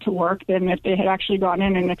and not to work than if they had actually gone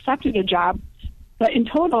in and accepted a job, but in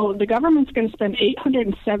total, the government's going to spend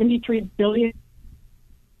 $873 billion.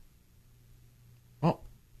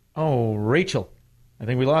 Oh, Rachel. I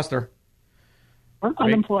think we lost her.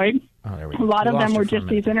 Unemployed. Oh, there we go. A lot of them were just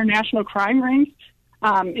these international crime rings.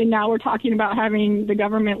 And now we're talking about having the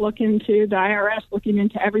government look into, the IRS looking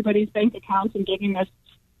into everybody's bank accounts and getting this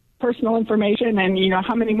personal information. And,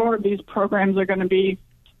 how many more of these programs are going to be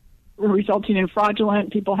resulting in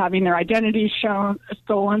fraudulent people having their identities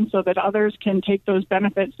stolen so that others can take those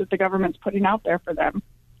benefits that the government's putting out there for them.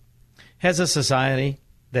 Has a society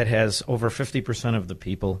that has over 50% of the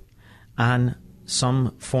people on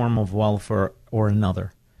some form of welfare or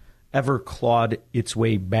another ever clawed its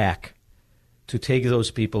way back to take those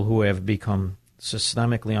people who have become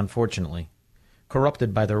systemically, unfortunately,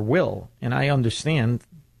 corrupted by their will? And I understand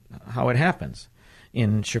how it happens.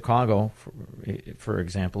 In Chicago, for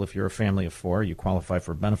example, if you're a family of four, you qualify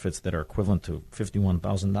for benefits that are equivalent to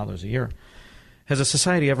 $51,000 a year. Has a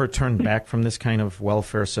society ever turned back from this kind of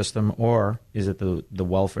welfare system, or is it the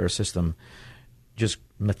welfare system just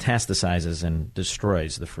metastasizes and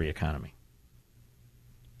destroys the free economy?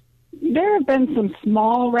 There have been some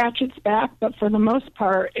small ratchets back, but for the most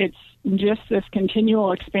part, it's just this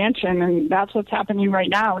continual expansion, and that's what's happening right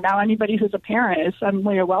now. Now anybody who's a parent is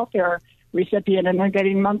suddenly a welfare recipient, and they're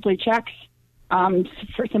getting monthly checks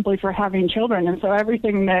for having children. And so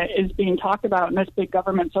everything that is being talked about in this big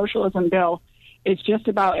government socialism bill is just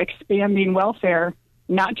about expanding welfare,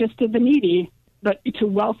 not just to the needy, but to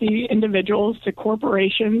wealthy individuals, to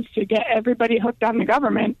corporations, to get everybody hooked on the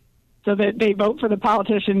government so that they vote for the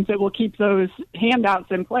politicians that will keep those handouts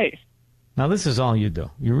in place. Now, this is all you do.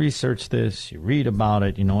 You research this, you read about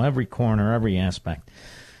it, you know every corner, every aspect.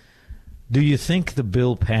 Do you think the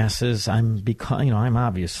bill passes? I'm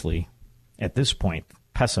obviously, at this point,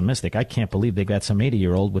 pessimistic. I can't believe they got some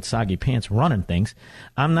 80-year-old with soggy pants running things.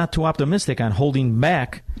 I'm not too optimistic on holding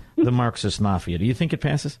back the Marxist mafia. Do you think it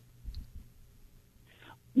passes?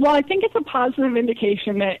 Well, I think it's a positive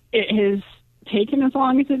indication that it has taken as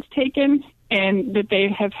long as it's taken, and that they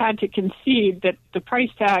have had to concede that the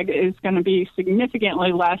price tag is going to be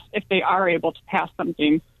significantly less if they are able to pass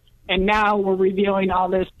something. And now we're revealing all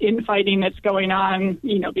this infighting that's going on,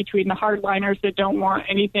 between the hardliners that don't want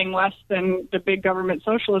anything less than the big government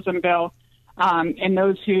socialism bill, and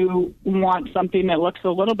those who want something that looks a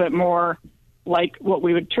little bit more like what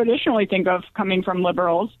we would traditionally think of coming from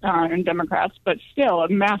liberals and Democrats, but still a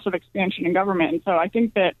massive expansion in government. And so I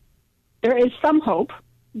think that there is some hope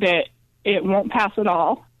that it won't pass at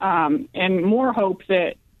all, and more hope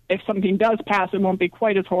that if something does pass, it won't be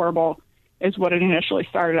quite as horrible as what it initially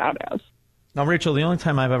started out as. Now, Rachel, the only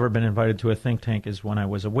time I've ever been invited to a think tank is when I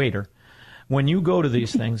was a waiter. When you go to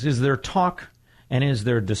these things, is there talk and is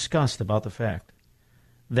there disgust about the fact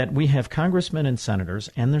that we have congressmen and senators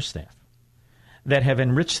and their staff that have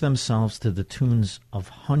enriched themselves to the tunes of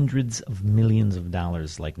hundreds of millions of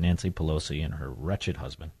dollars, like Nancy Pelosi and her wretched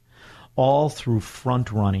husband, all through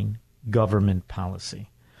front-running government policy?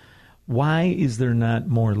 Why is there not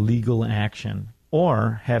more legal action?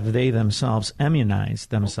 Or have they themselves immunized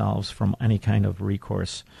themselves from any kind of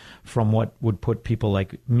recourse from what would put people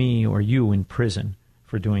like me or you in prison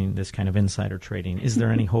for doing this kind of insider trading? Is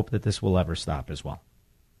there any hope that this will ever stop as well?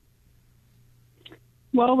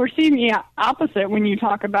 Well, we're seeing the opposite when you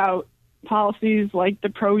talk about policies like the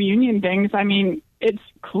pro-union things. I mean, it's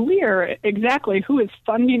clear exactly who is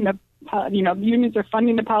funding the unions are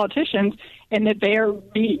funding the politicians, and that they are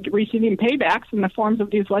receiving paybacks in the forms of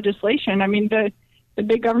these legislation. I mean, the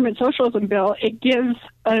big government socialism bill, it gives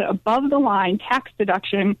an above-the-line tax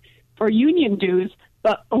deduction for union dues,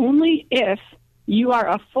 but only if you are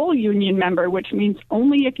a full union member, which means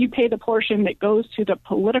only if you pay the portion that goes to the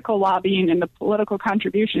political lobbying and the political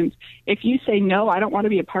contributions. If you say, no, I don't want to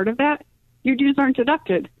be a part of that, your dues aren't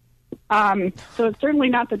deducted. So it's certainly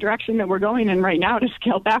not the direction that we're going in right now to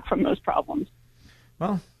scale back from those problems.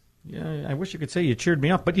 Well, yeah, I wish you could say you cheered me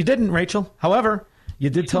up, but you didn't, Rachel. However, you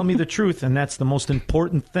did tell me the truth, and that's the most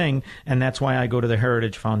important thing, and that's why I go to the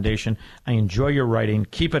Heritage Foundation. I enjoy your writing.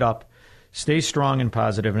 Keep it up. Stay strong and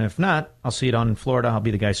positive, and if not, I'll see you down in Florida. I'll be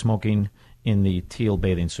the guy smoking in the teal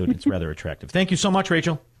bathing suit. It's rather attractive. Thank you so much,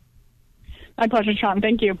 Rachel. My pleasure, Sean.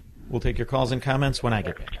 Thank you. We'll take your calls and comments when I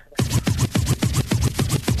get back.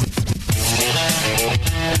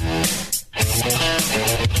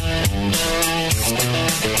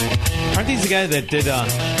 Aren't these the guy that did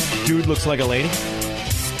Dude Looks Like a Lady?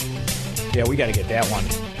 Yeah, we got to get that one.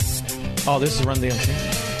 Oh, this is Run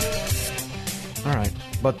DMC? All right.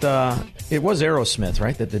 But it was Aerosmith,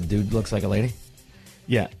 right, that the Dude Looks Like a Lady?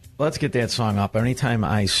 Yeah. Let's get that song up. Anytime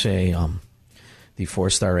I say the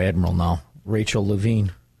 4-star Admiral now, Rachel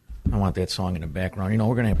Levine, I want that song in the background. You know,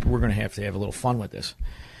 we're gonna have to have a little fun with this.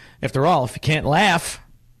 After all, if you can't laugh,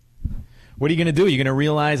 what are you going to do? You're going to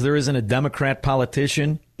realize there isn't a Democrat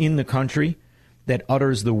politician in the country that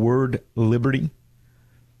utters the word liberty,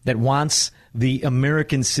 that wants the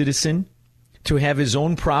American citizen to have his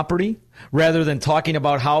own property rather than talking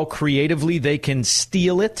about how creatively they can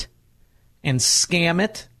steal it and scam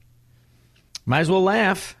it. Might as well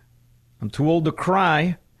laugh. I'm too old to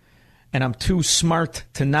cry, and I'm too smart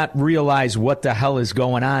to not realize what the hell is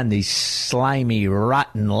going on, these slimy,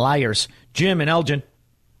 rotten liars. Jim and Elgin.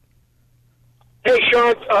 Hey,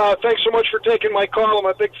 Sean, thanks so much for taking my call. I'm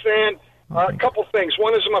a big fan. A couple things.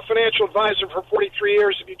 One is I'm a financial advisor for 43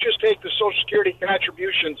 years. If you just take the Social Security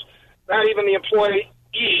contributions, not even the employee,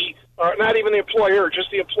 or not even the employer, just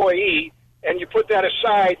the employee, and you put that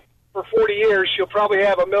aside for 40 years, you'll probably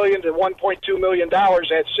have $1 million to $1.2 million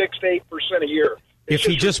at 6 to 8% a year. If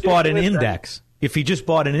he just bought an index. If he just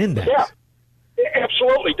bought an index. Yeah,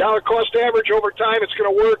 absolutely. Dollar cost average over time, it's going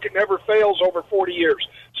to work. It never fails over 40 years.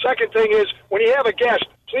 Second thing is, when you have a guest,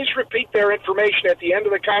 please repeat their information at the end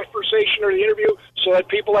of the conversation or the interview so that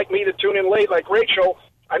people like me that tune in late, like Rachel,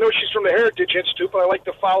 I know she's from the Heritage Institute, but I like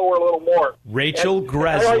to follow her a little more. Rachel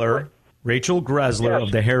Gressler yes.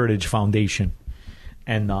 Of the Heritage Foundation.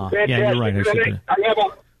 And yeah, you're right.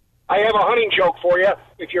 I have a hunting joke for you.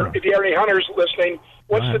 If you have any hunters listening,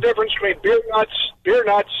 what's the difference between beer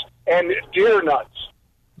nuts, and deer nuts?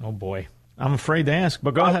 Oh boy, I'm afraid to ask,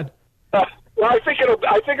 but go ahead. Well, I think it'll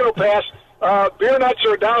pass. Beer nuts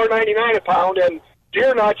are $1.99 a pound, and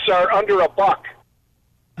deer nuts are under $1.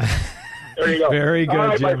 There you go. Very good, all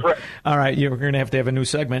right, Jim. my friend. All right, we're going to have a new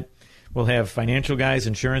segment. We'll have financial guys,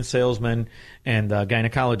 insurance salesmen, and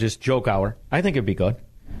gynecologist joke hour. I think it'd be good.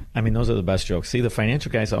 I mean, those are the best jokes. See, the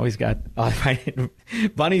financial guys always got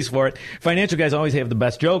bunnies for it. Financial guys always have the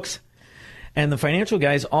best jokes. And the financial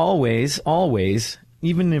guys always,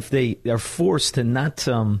 even if they are forced to not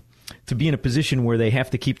to be in a position where they have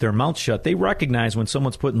to keep their mouth shut, they recognize when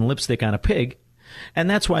someone's putting lipstick on a pig. And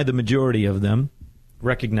that's why the majority of them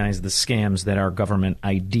recognize the scams that are government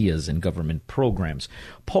ideas and government programs.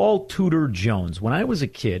 Paul Tudor Jones. When I was a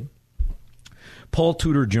kid, Paul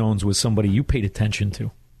Tudor Jones was somebody you paid attention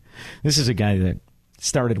to. This is a guy that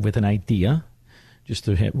started with an idea just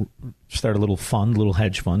to start a little fund, little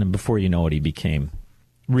hedge fund, and before you know it, he became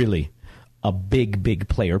really a big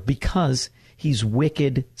player because he's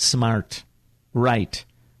wicked smart, right,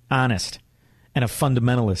 honest, and a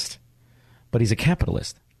fundamentalist. But he's a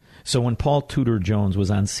capitalist. So when Paul Tudor Jones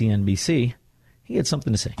was on CNBC, he had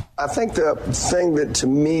something to say. I think the thing that to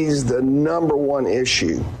me is the number one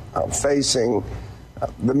issue facing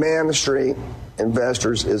the Main Street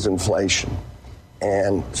investors is inflation.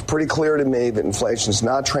 And it's pretty clear to me that inflation is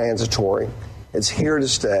not transitory. It's here to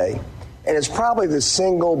stay. And it's probably the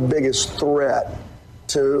single biggest threat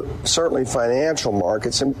to certainly financial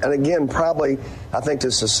markets. And again, probably, I think,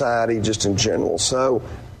 to society just in general. So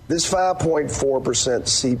this 5.4%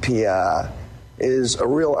 CPI is a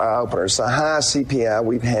real eye-opener. It's the highest CPI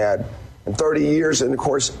we've had in 30 years. And, of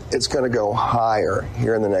course, it's going to go higher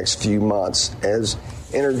here in the next few months as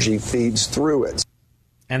energy feeds through it.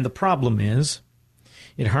 And the problem is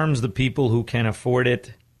it harms the people who can afford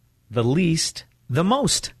it the least, the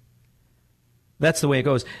most. That's the way it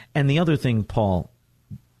goes. And the other thing Paul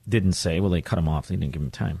didn't say, well, they cut him off. They didn't give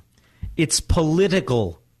him time. It's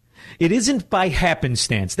political. It isn't by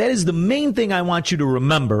happenstance. That is the main thing I want you to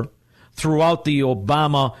remember throughout the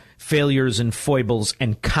Obama failures and foibles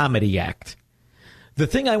and comedy act. The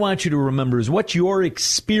thing I want you to remember is what you're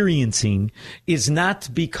experiencing is not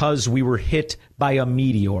because we were hit by a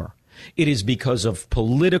meteor. It is because of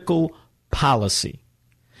political policy.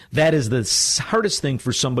 That is the hardest thing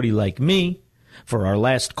for somebody like me, for our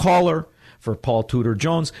last caller, for Paul Tudor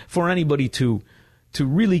Jones, for anybody to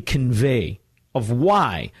really convey of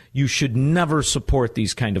why you should never support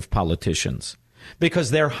these kind of politicians.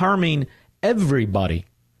 because they're harming everybody.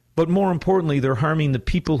 But more importantly, they're harming the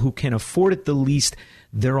people who can afford it the least.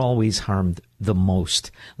 They're always harmed the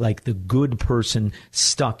most, like the good person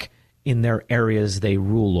stuck in their areas they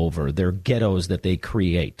rule over, their ghettos that they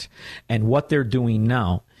create. And what they're doing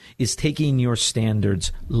now is taking your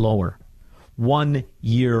standards lower. 1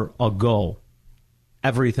 year ago,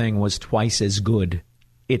 everything was twice as good.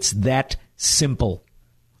 It's that simple.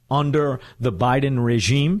 Under the Biden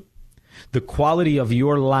regime, the quality of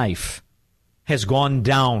your life has gone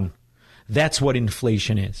down. That's what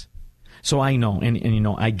inflation is. So I know, and you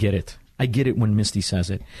know, I get it. I get it when Misty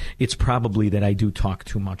says it. It's probably that I do talk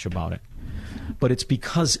too much about it. But it's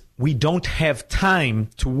because we don't have time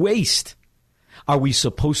to waste. Are we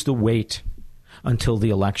supposed to wait until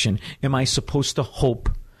the election? Am I supposed to hope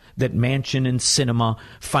that Manchin and Sinema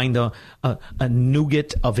find a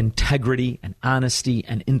nougat of integrity and honesty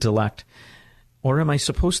and intellect? Or am I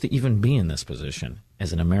supposed to even be in this position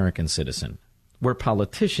as an American citizen, where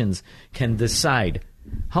politicians can decide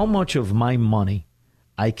how much of my money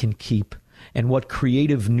I can keep and what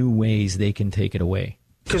creative new ways they can take it away?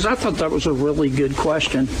 Because I thought that was a really good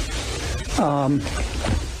question.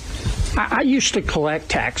 I used to collect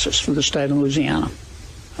taxes for the state of Louisiana.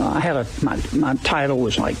 I had my title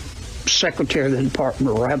was like Secretary of the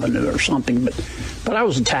Department of Revenue or something, but I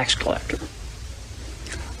was a tax collector.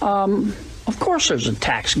 Of course, there's a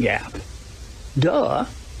tax gap. Duh.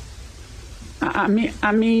 I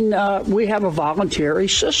mean, we have a voluntary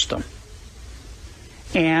system,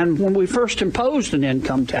 and when we first imposed an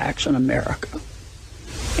income tax in America,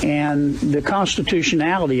 and the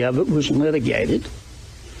constitutionality of it was litigated,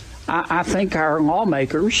 I think our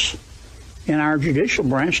lawmakers in our judicial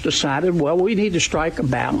branch decided, well, we need to strike a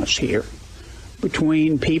balance here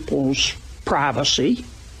between people's privacy.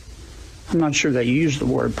 I'm not sure they used the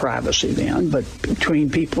word privacy then, but between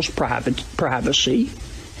people's privacy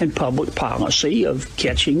and public policy of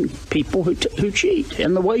catching people who cheat.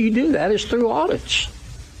 And the way you do that is through audits.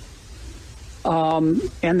 And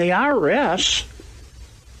the IRS,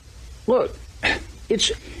 look,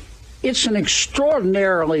 it's an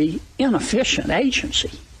extraordinarily inefficient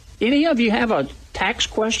agency. Any of you have a tax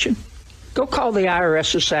question? Go call the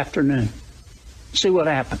IRS this afternoon. See what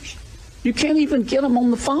happens. You can't even get them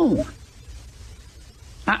on the phone.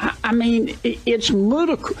 I mean, it's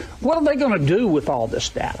ludicrous. What are they going to do with all this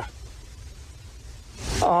data?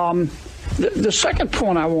 The second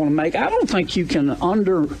point I want to make, I don't think you can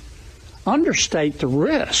understate the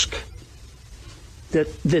risk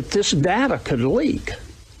that this data could leak.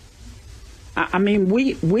 I mean,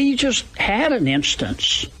 we just had an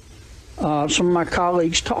instance. Some of my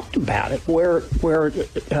colleagues talked about it, where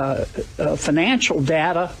financial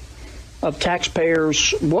data of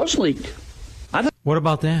taxpayers was leaked. What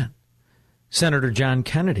about that? Senator John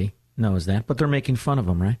Kennedy knows that, but they're making fun of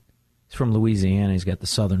him, right? He's from Louisiana. He's got the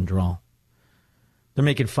southern drawl. They're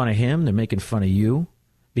making fun of him. They're making fun of you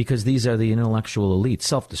because these are the intellectual elite,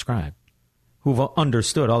 self-described, who've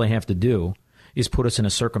understood all they have to do is put us in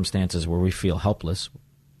a circumstances where we feel helpless,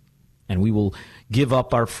 and we will give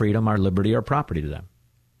up our freedom, our liberty, our property to them.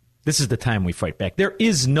 This is the time we fight back. There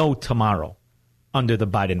is no tomorrow under the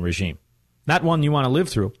Biden regime, not one you want to live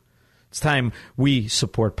through. It's time we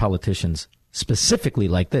support politicians specifically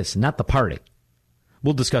like this, not the party.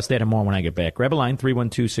 We'll discuss that and more when I get back. Grab a line,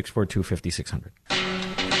 312-642-5600.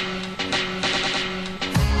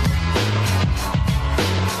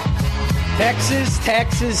 Taxes,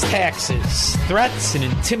 taxes, taxes. Threats and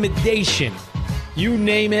intimidation. You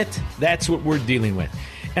name it, that's what we're dealing with.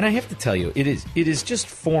 And I have to tell you, it is just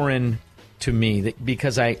foreign to me that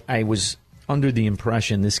because I was under the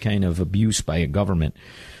impression this kind of abuse by a government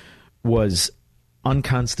was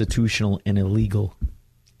unconstitutional and illegal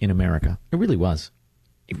in America. It really was.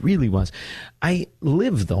 It really was. I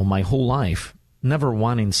lived, though, my whole life never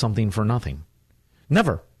wanting something for nothing.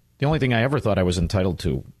 Never. The only thing I ever thought I was entitled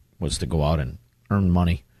to was to go out and earn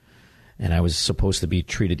money. And I was supposed to be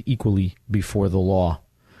treated equally before the law.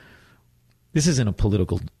 This isn't a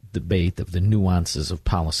political debate of the nuances of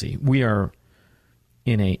policy. We are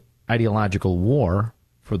in an ideological war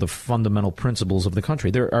for the fundamental principles of the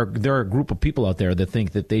country. There are a group of people out there that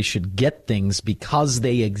think that they should get things because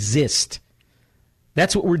they exist.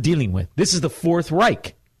 That's what we're dealing with. This is the Fourth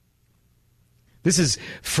Reich. This is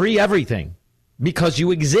free everything because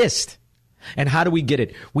you exist. And how do we get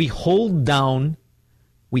it? We hold down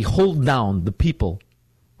the people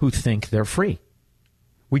who think they're free.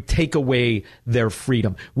 We take away their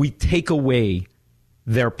freedom. We take away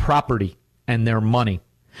their property and their money.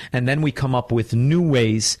 And then we come up with new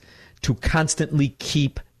ways to constantly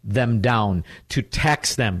keep them down, to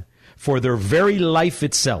tax them for their very life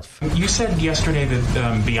itself. You said yesterday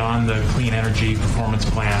that beyond the clean energy performance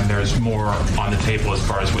plan, there's more on the table as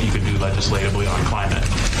far as what you could do legislatively on climate.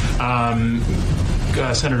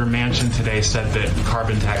 Senator Manchin today said that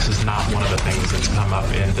carbon tax is not one of the things that's come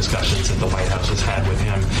up in discussions that the White House has had with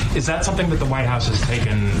him. Is that something that the White House has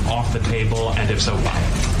taken off the table, and if so,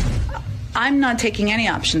 why? I'm not taking any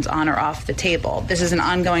options on or off the table. This is an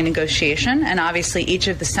ongoing negotiation, and obviously each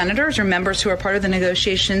of the senators or members who are part of the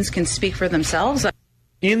negotiations can speak for themselves.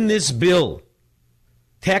 In this bill,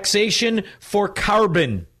 taxation for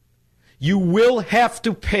carbon, you will have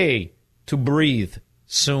to pay to breathe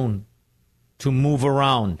soon, to move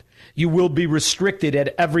around. You will be restricted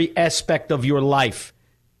at every aspect of your life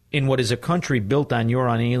in what is a country built on your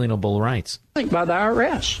unalienable rights. By the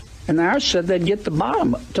IRS. And the IRS said they'd get to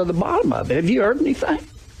the bottom of it. Have you heard anything?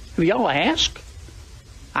 Have y'all asked?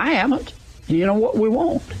 I haven't. And you know what? We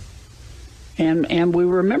won't. And we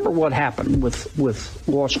remember what happened with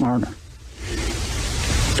Lois Lerner.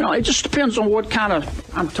 You know, it just depends on what kind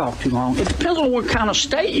of, I'm talking too long. It depends on what kind of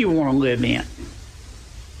state you want to live in.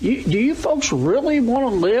 Do you folks really want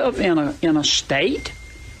to live in a state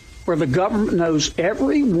where the government knows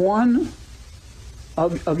every one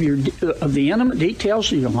of the intimate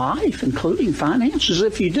details of your life, including finances?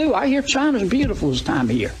 If you do, I hear China's beautiful this time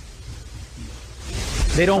of year.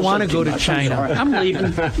 They don't want to go to China. I'm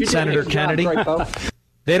leaving. Senator Kennedy.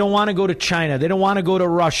 They don't want to go to China. They don't want to go to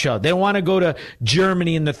Russia. They don't want to go to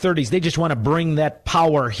Germany in the 30s. They just want to bring that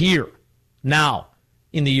power here, now,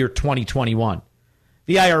 in the year 2021.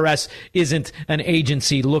 The IRS isn't an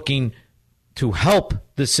agency looking to help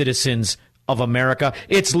the citizens of America.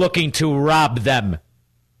 It's looking to rob them,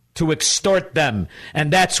 to extort them.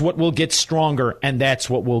 And that's what will get stronger, and that's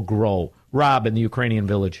what will grow. Rob in the Ukrainian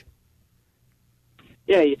Village.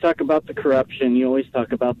 Yeah, you talk about the corruption. You always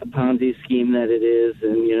talk about the Ponzi scheme that it is.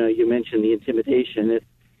 And, you know, you mentioned the intimidation.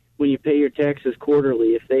 When you pay your taxes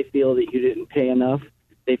quarterly, if they feel that you didn't pay enough,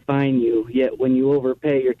 they fine you. Yet when you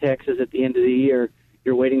overpay your taxes at the end of the year,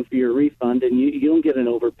 you're waiting for your refund, and you don't get an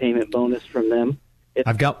overpayment bonus from them.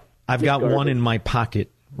 I've got one in my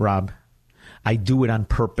pocket, Rob. I do it on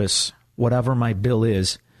purpose. Whatever my bill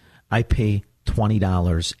is, I pay $20,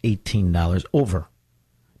 $18 over,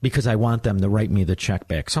 because I want them to write me the check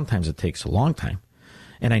back. Sometimes it takes a long time,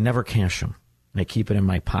 and I never cash them. I keep it in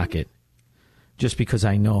my pocket just because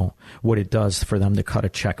I know what it does for them to cut a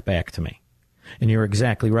check back to me. And you're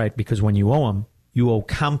exactly right, because when you owe them, you owe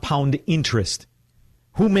compound interest.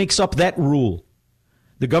 Who makes up that rule?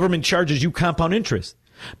 The government charges you compound interest.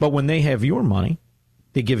 But when they have your money,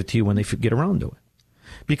 they give it to you when they get around to it.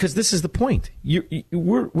 Because this is the point.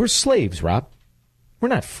 We're slaves, Rob. We're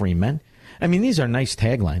not free men. I mean, these are nice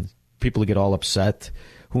taglines. People get all upset.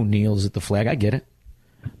 Who kneels at the flag? I get it.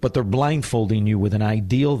 But they're blindfolding you with an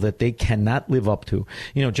ideal that they cannot live up to.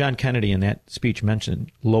 You know, John Kennedy in that speech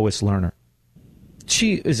mentioned Lois Lerner.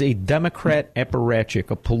 She is a Democrat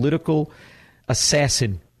apparatchik, a political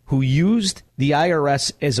assassin who used the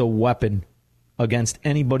IRS as a weapon against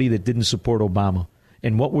anybody that didn't support Obama.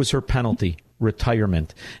 And what was her penalty?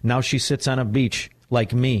 Retirement. Now she sits on a beach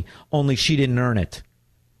like me, only she didn't earn it.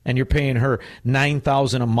 And you're paying her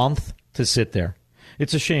 $9,000 a month to sit there.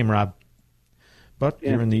 It's a shame, Rob. But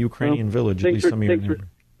you're in the Ukrainian village. At least some of you.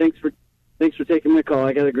 Thanks for taking my call.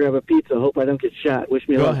 I got to grab a pizza. Hope I don't get shot. Wish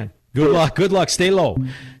me luck. Go ahead. Good luck. Stay low.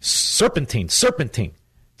 Serpentine.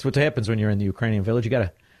 That's what happens when you're in the Ukrainian village. You got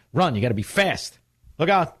to run. You got to be fast. Look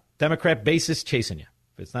out. Democrat bases chasing you.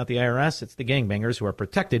 If it's not the IRS, it's the gangbangers who are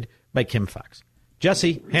protected by Kim Fox.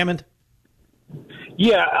 Jesse Hammond.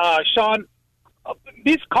 Yeah, Sean,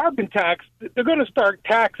 this carbon tax, they're going to start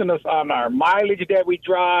taxing us on our mileage that we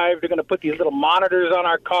drive. They're going to put these little monitors on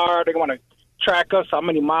our car. They're going to track us how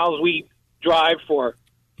many miles we drive for,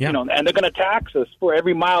 and they're going to tax us for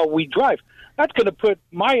every mile we drive. That's going to put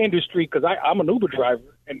my industry, because I'm an Uber driver,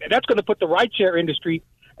 and that's going to put the rideshare industry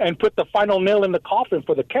and put the final nail in the coffin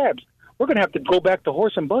for the cabs. We're going to have to go back to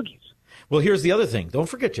horse and buggies. Well, here's the other thing. Don't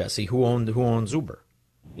forget, Jesse, who owns Uber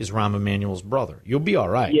is Rahm Emanuel's brother. You'll be all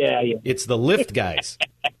right. Yeah. It's the Lyft guys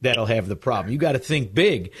that'll have the problem. You got to think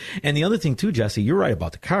big. And the other thing, too, Jesse, you're right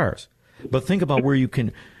about the cars. But think about where you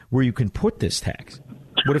can put this tax.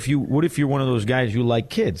 What if you're one of those guys, you like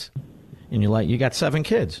kids, and you got 7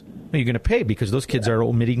 kids? Well, you're going to pay because those kids are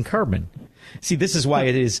emitting carbon. See, this is why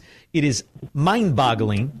it is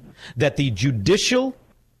mind-boggling that the judicial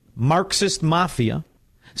Marxist mafia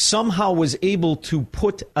somehow was able to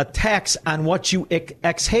put a tax on what you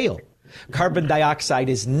exhale. Carbon dioxide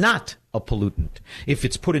is not a pollutant. If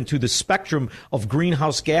it's put into the spectrum of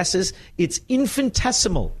greenhouse gases, it's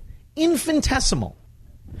infinitesimal.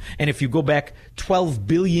 And if you go back 12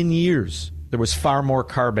 billion years, there was far more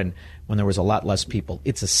carbon when there was a lot less people.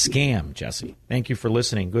 It's a scam, Jesse. Thank you for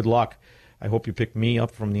listening. Good luck. I hope you pick me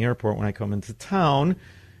up from the airport when I come into town.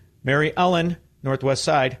 Mary Ellen, Northwest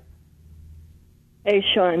Side. Hey,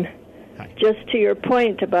 Sean. Hi. Just to your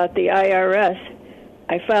point about the IRS,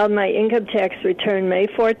 I filed my income tax return May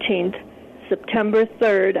 14th. September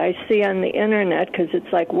 3rd, I see on the internet, because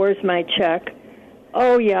it's like, where's my check?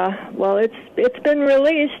 Oh, yeah, well, it's been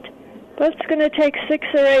released, but it's going to take 6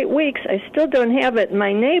 or 8 weeks. I still don't have it.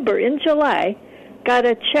 My neighbor in July got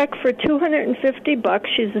a check for $250.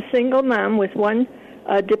 She's a single mom with one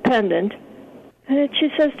dependent. And she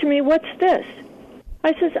says to me, what's this?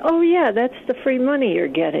 I says, oh, yeah, that's the free money you're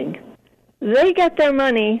getting. They get their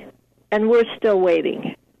money, and we're still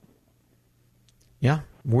waiting. Yeah,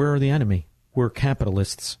 we're the enemy. We're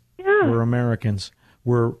capitalists. Yeah. We're Americans.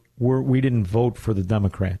 We didn't vote for the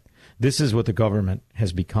Democrat. This is what the government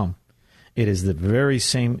has become. It is the very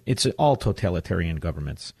same. It's all totalitarian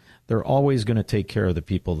governments. They're always going to take care of the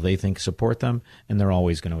people they think support them, and they're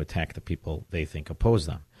always going to attack the people they think oppose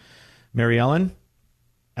them. Mary Ellen,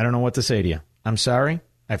 I don't know what to say to you. I'm sorry.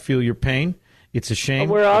 I feel your pain. It's a shame.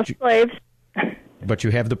 We're all slaves. But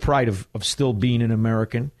you have the pride of still being an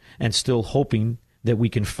American and still hoping that we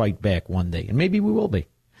can fight back one day. And maybe we will be.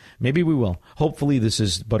 Maybe we will. Hopefully this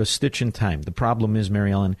is but a stitch in time. The problem is,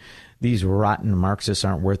 Mary Ellen, these rotten Marxists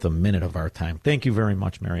aren't worth a minute of our time. Thank you very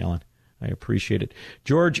much, Mary Ellen. I appreciate it.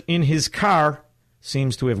 George, in his car,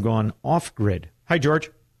 seems to have gone off-grid. Hi,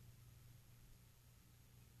 George.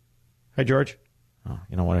 Hi, George. Oh,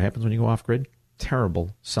 you know what happens when you go off-grid?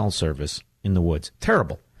 Terrible cell service in the woods.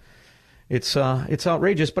 Terrible. It's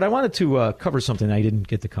outrageous, but I wanted to cover something I didn't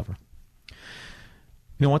get to cover. You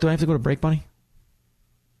know what? Do I have to go to break, buddy?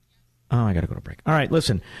 Oh, I got to go to break. All right,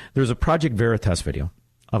 listen. There's a Project Veritas video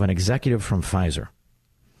of an executive from Pfizer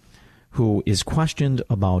who is questioned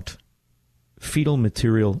about fetal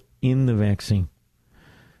material in the vaccine.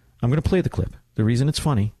 I'm going to play the clip. The reason it's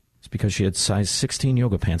funny is because she had size 16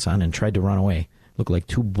 yoga pants on and tried to run away. Look like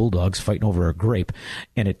two bulldogs fighting over a grape,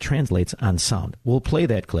 and it translates on sound. We'll play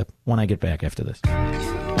that clip when I get back after this.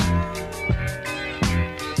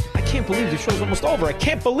 I can't believe the show's almost over. I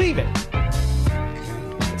can't believe it.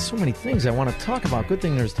 There's so many things I want to talk about. Good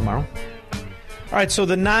thing there's tomorrow. All right, so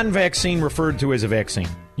the non-vaccine referred to as a vaccine.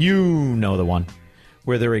 You know the one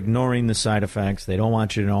where they're ignoring the side effects. They don't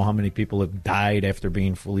want you to know how many people have died after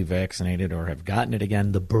being fully vaccinated or have gotten it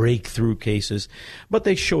again, the breakthrough cases. But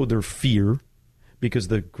they show their fear because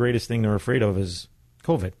the greatest thing they're afraid of is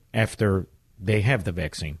COVID after they have the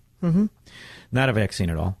vaccine. Mm-hmm. Not a vaccine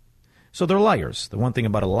at all. So they're liars. The one thing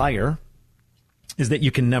about a liar is that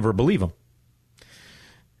you can never believe them.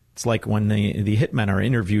 It's like when the hitmen are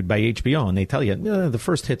interviewed by HBO and they tell you, the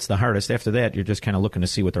first hit's the hardest. After that, you're just kind of looking to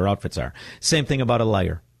see what their outfits are. Same thing about a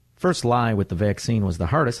liar. First lie with the vaccine was the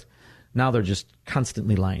hardest. Now they're just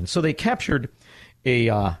constantly lying. So they captured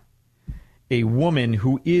a woman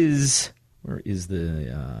who is, where is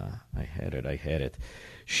the, I had it.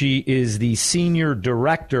 She is the senior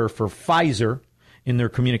director for Pfizer in their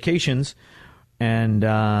communications. And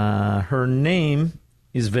her name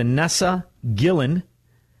is Vanessa Gillen.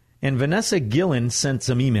 And Vanessa Gillen sent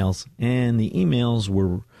some emails, and the emails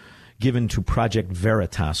were given to Project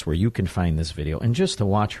Veritas, where you can find this video. And just to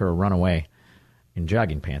watch her run away in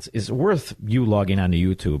jogging pants is worth you logging onto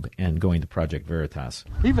YouTube and going to Project Veritas.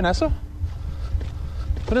 Hey, Vanessa?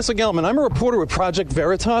 Vanessa Gelman, I'm a reporter with Project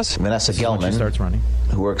Veritas. Vanessa Gelman, starts running,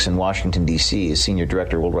 who works in Washington, D.C., is Senior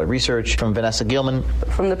Director of Worldwide Research. From Vanessa Gilman.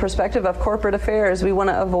 From the perspective of corporate affairs, we want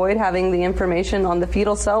to avoid having the information on the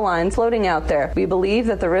fetal cell line floating out there. We believe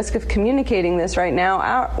that the risk of communicating this right now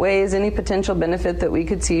outweighs any potential benefit that we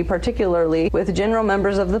could see, particularly with general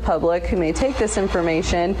members of the public who may take this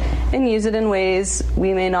information and use it in ways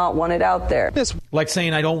we may not want it out there. Like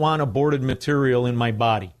saying, I don't want aborted material in my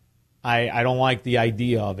body. I don't like the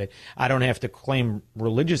idea of it. I don't have to claim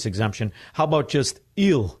religious exemption. How about just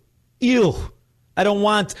ill? I don't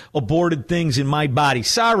want aborted things in my body.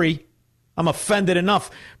 Sorry. I'm offended enough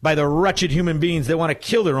by the wretched human beings that want to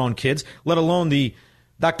kill their own kids, let alone the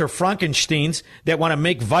Dr. Frankensteins that want to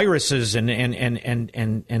make viruses and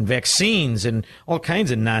vaccines and all kinds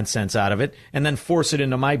of nonsense out of it and then force it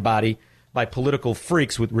into my body by political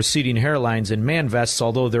freaks with receding hairlines and man vests,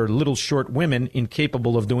 although they're little short women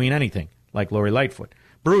incapable of doing anything, like Lori Lightfoot.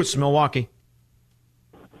 Bruce, Milwaukee.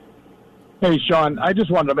 Hey, Sean, I just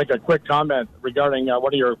wanted to make a quick comment regarding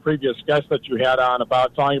one of your previous guests that you had on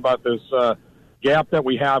about talking about this gap that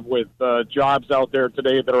we have with jobs out there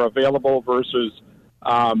today that are available versus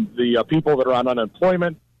the people that are on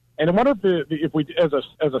unemployment. And what if we, as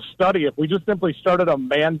a study, if we just simply started a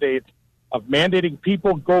mandate of mandating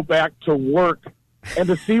people go back to work, and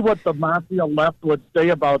to see what the mafia left would say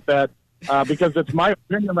about that, because it's my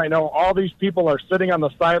opinion right now, all these people are sitting on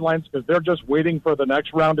the sidelines because they're just waiting for the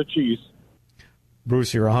next round of cheese.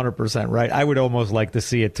 Bruce, you're 100% right. I would almost like to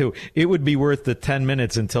see it, too. It would be worth the 10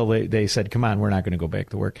 minutes until they said, come on, we're not going to go back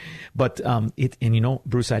to work. But, and you know,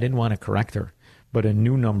 Bruce, I didn't want to correct her, but a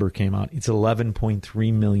new number came out. It's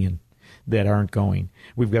 11.3 million that aren't going.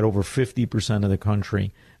 We've got over 50% of the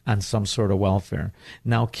country on some sort of welfare.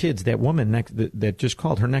 Now, kids, that woman that just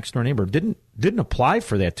called, her next door neighbor, didn't apply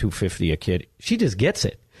for that $250 a kid. She just gets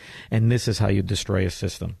it. And this is how you destroy a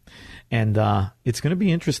system. And it's going to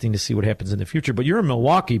be interesting to see what happens in the future. But you're in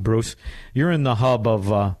Milwaukee, Bruce. You're in the hub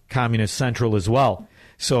of Communist Central as well.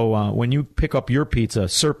 So when you pick up your pizza,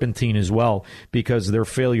 serpentine as well, because their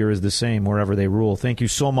failure is the same wherever they rule. Thank you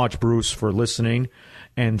so much, Bruce, for listening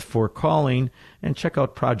and for calling. And check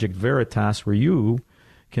out Project Veritas, where you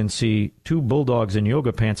can see two bulldogs in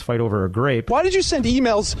yoga pants fight over a grape. Why did you send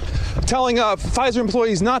emails telling Pfizer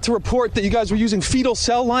employees not to report that you guys were using fetal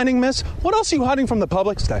cell lining, miss? What else are you hiding from the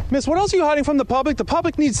public? Miss, what else are you hiding from the public? The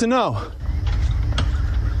public needs to know.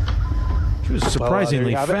 She was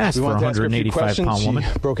surprisingly fast for a 185-pound woman.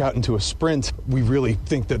 She broke out into a sprint. We really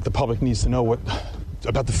think that the public needs to know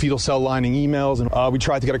about the fetal cell lining emails. And we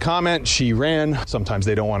tried to get a comment. She ran. Sometimes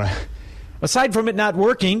they don't want to. Aside from it not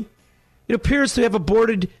working, it appears to have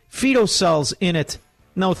aborted fetal cells in it.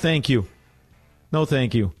 No, thank you. No,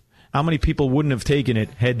 thank you. How many people wouldn't have taken it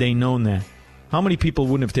had they known that? How many people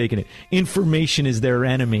wouldn't have taken it? Information is their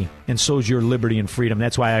enemy, and so is your liberty and freedom.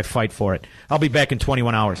 That's why I fight for it. I'll be back in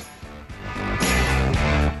 21 hours.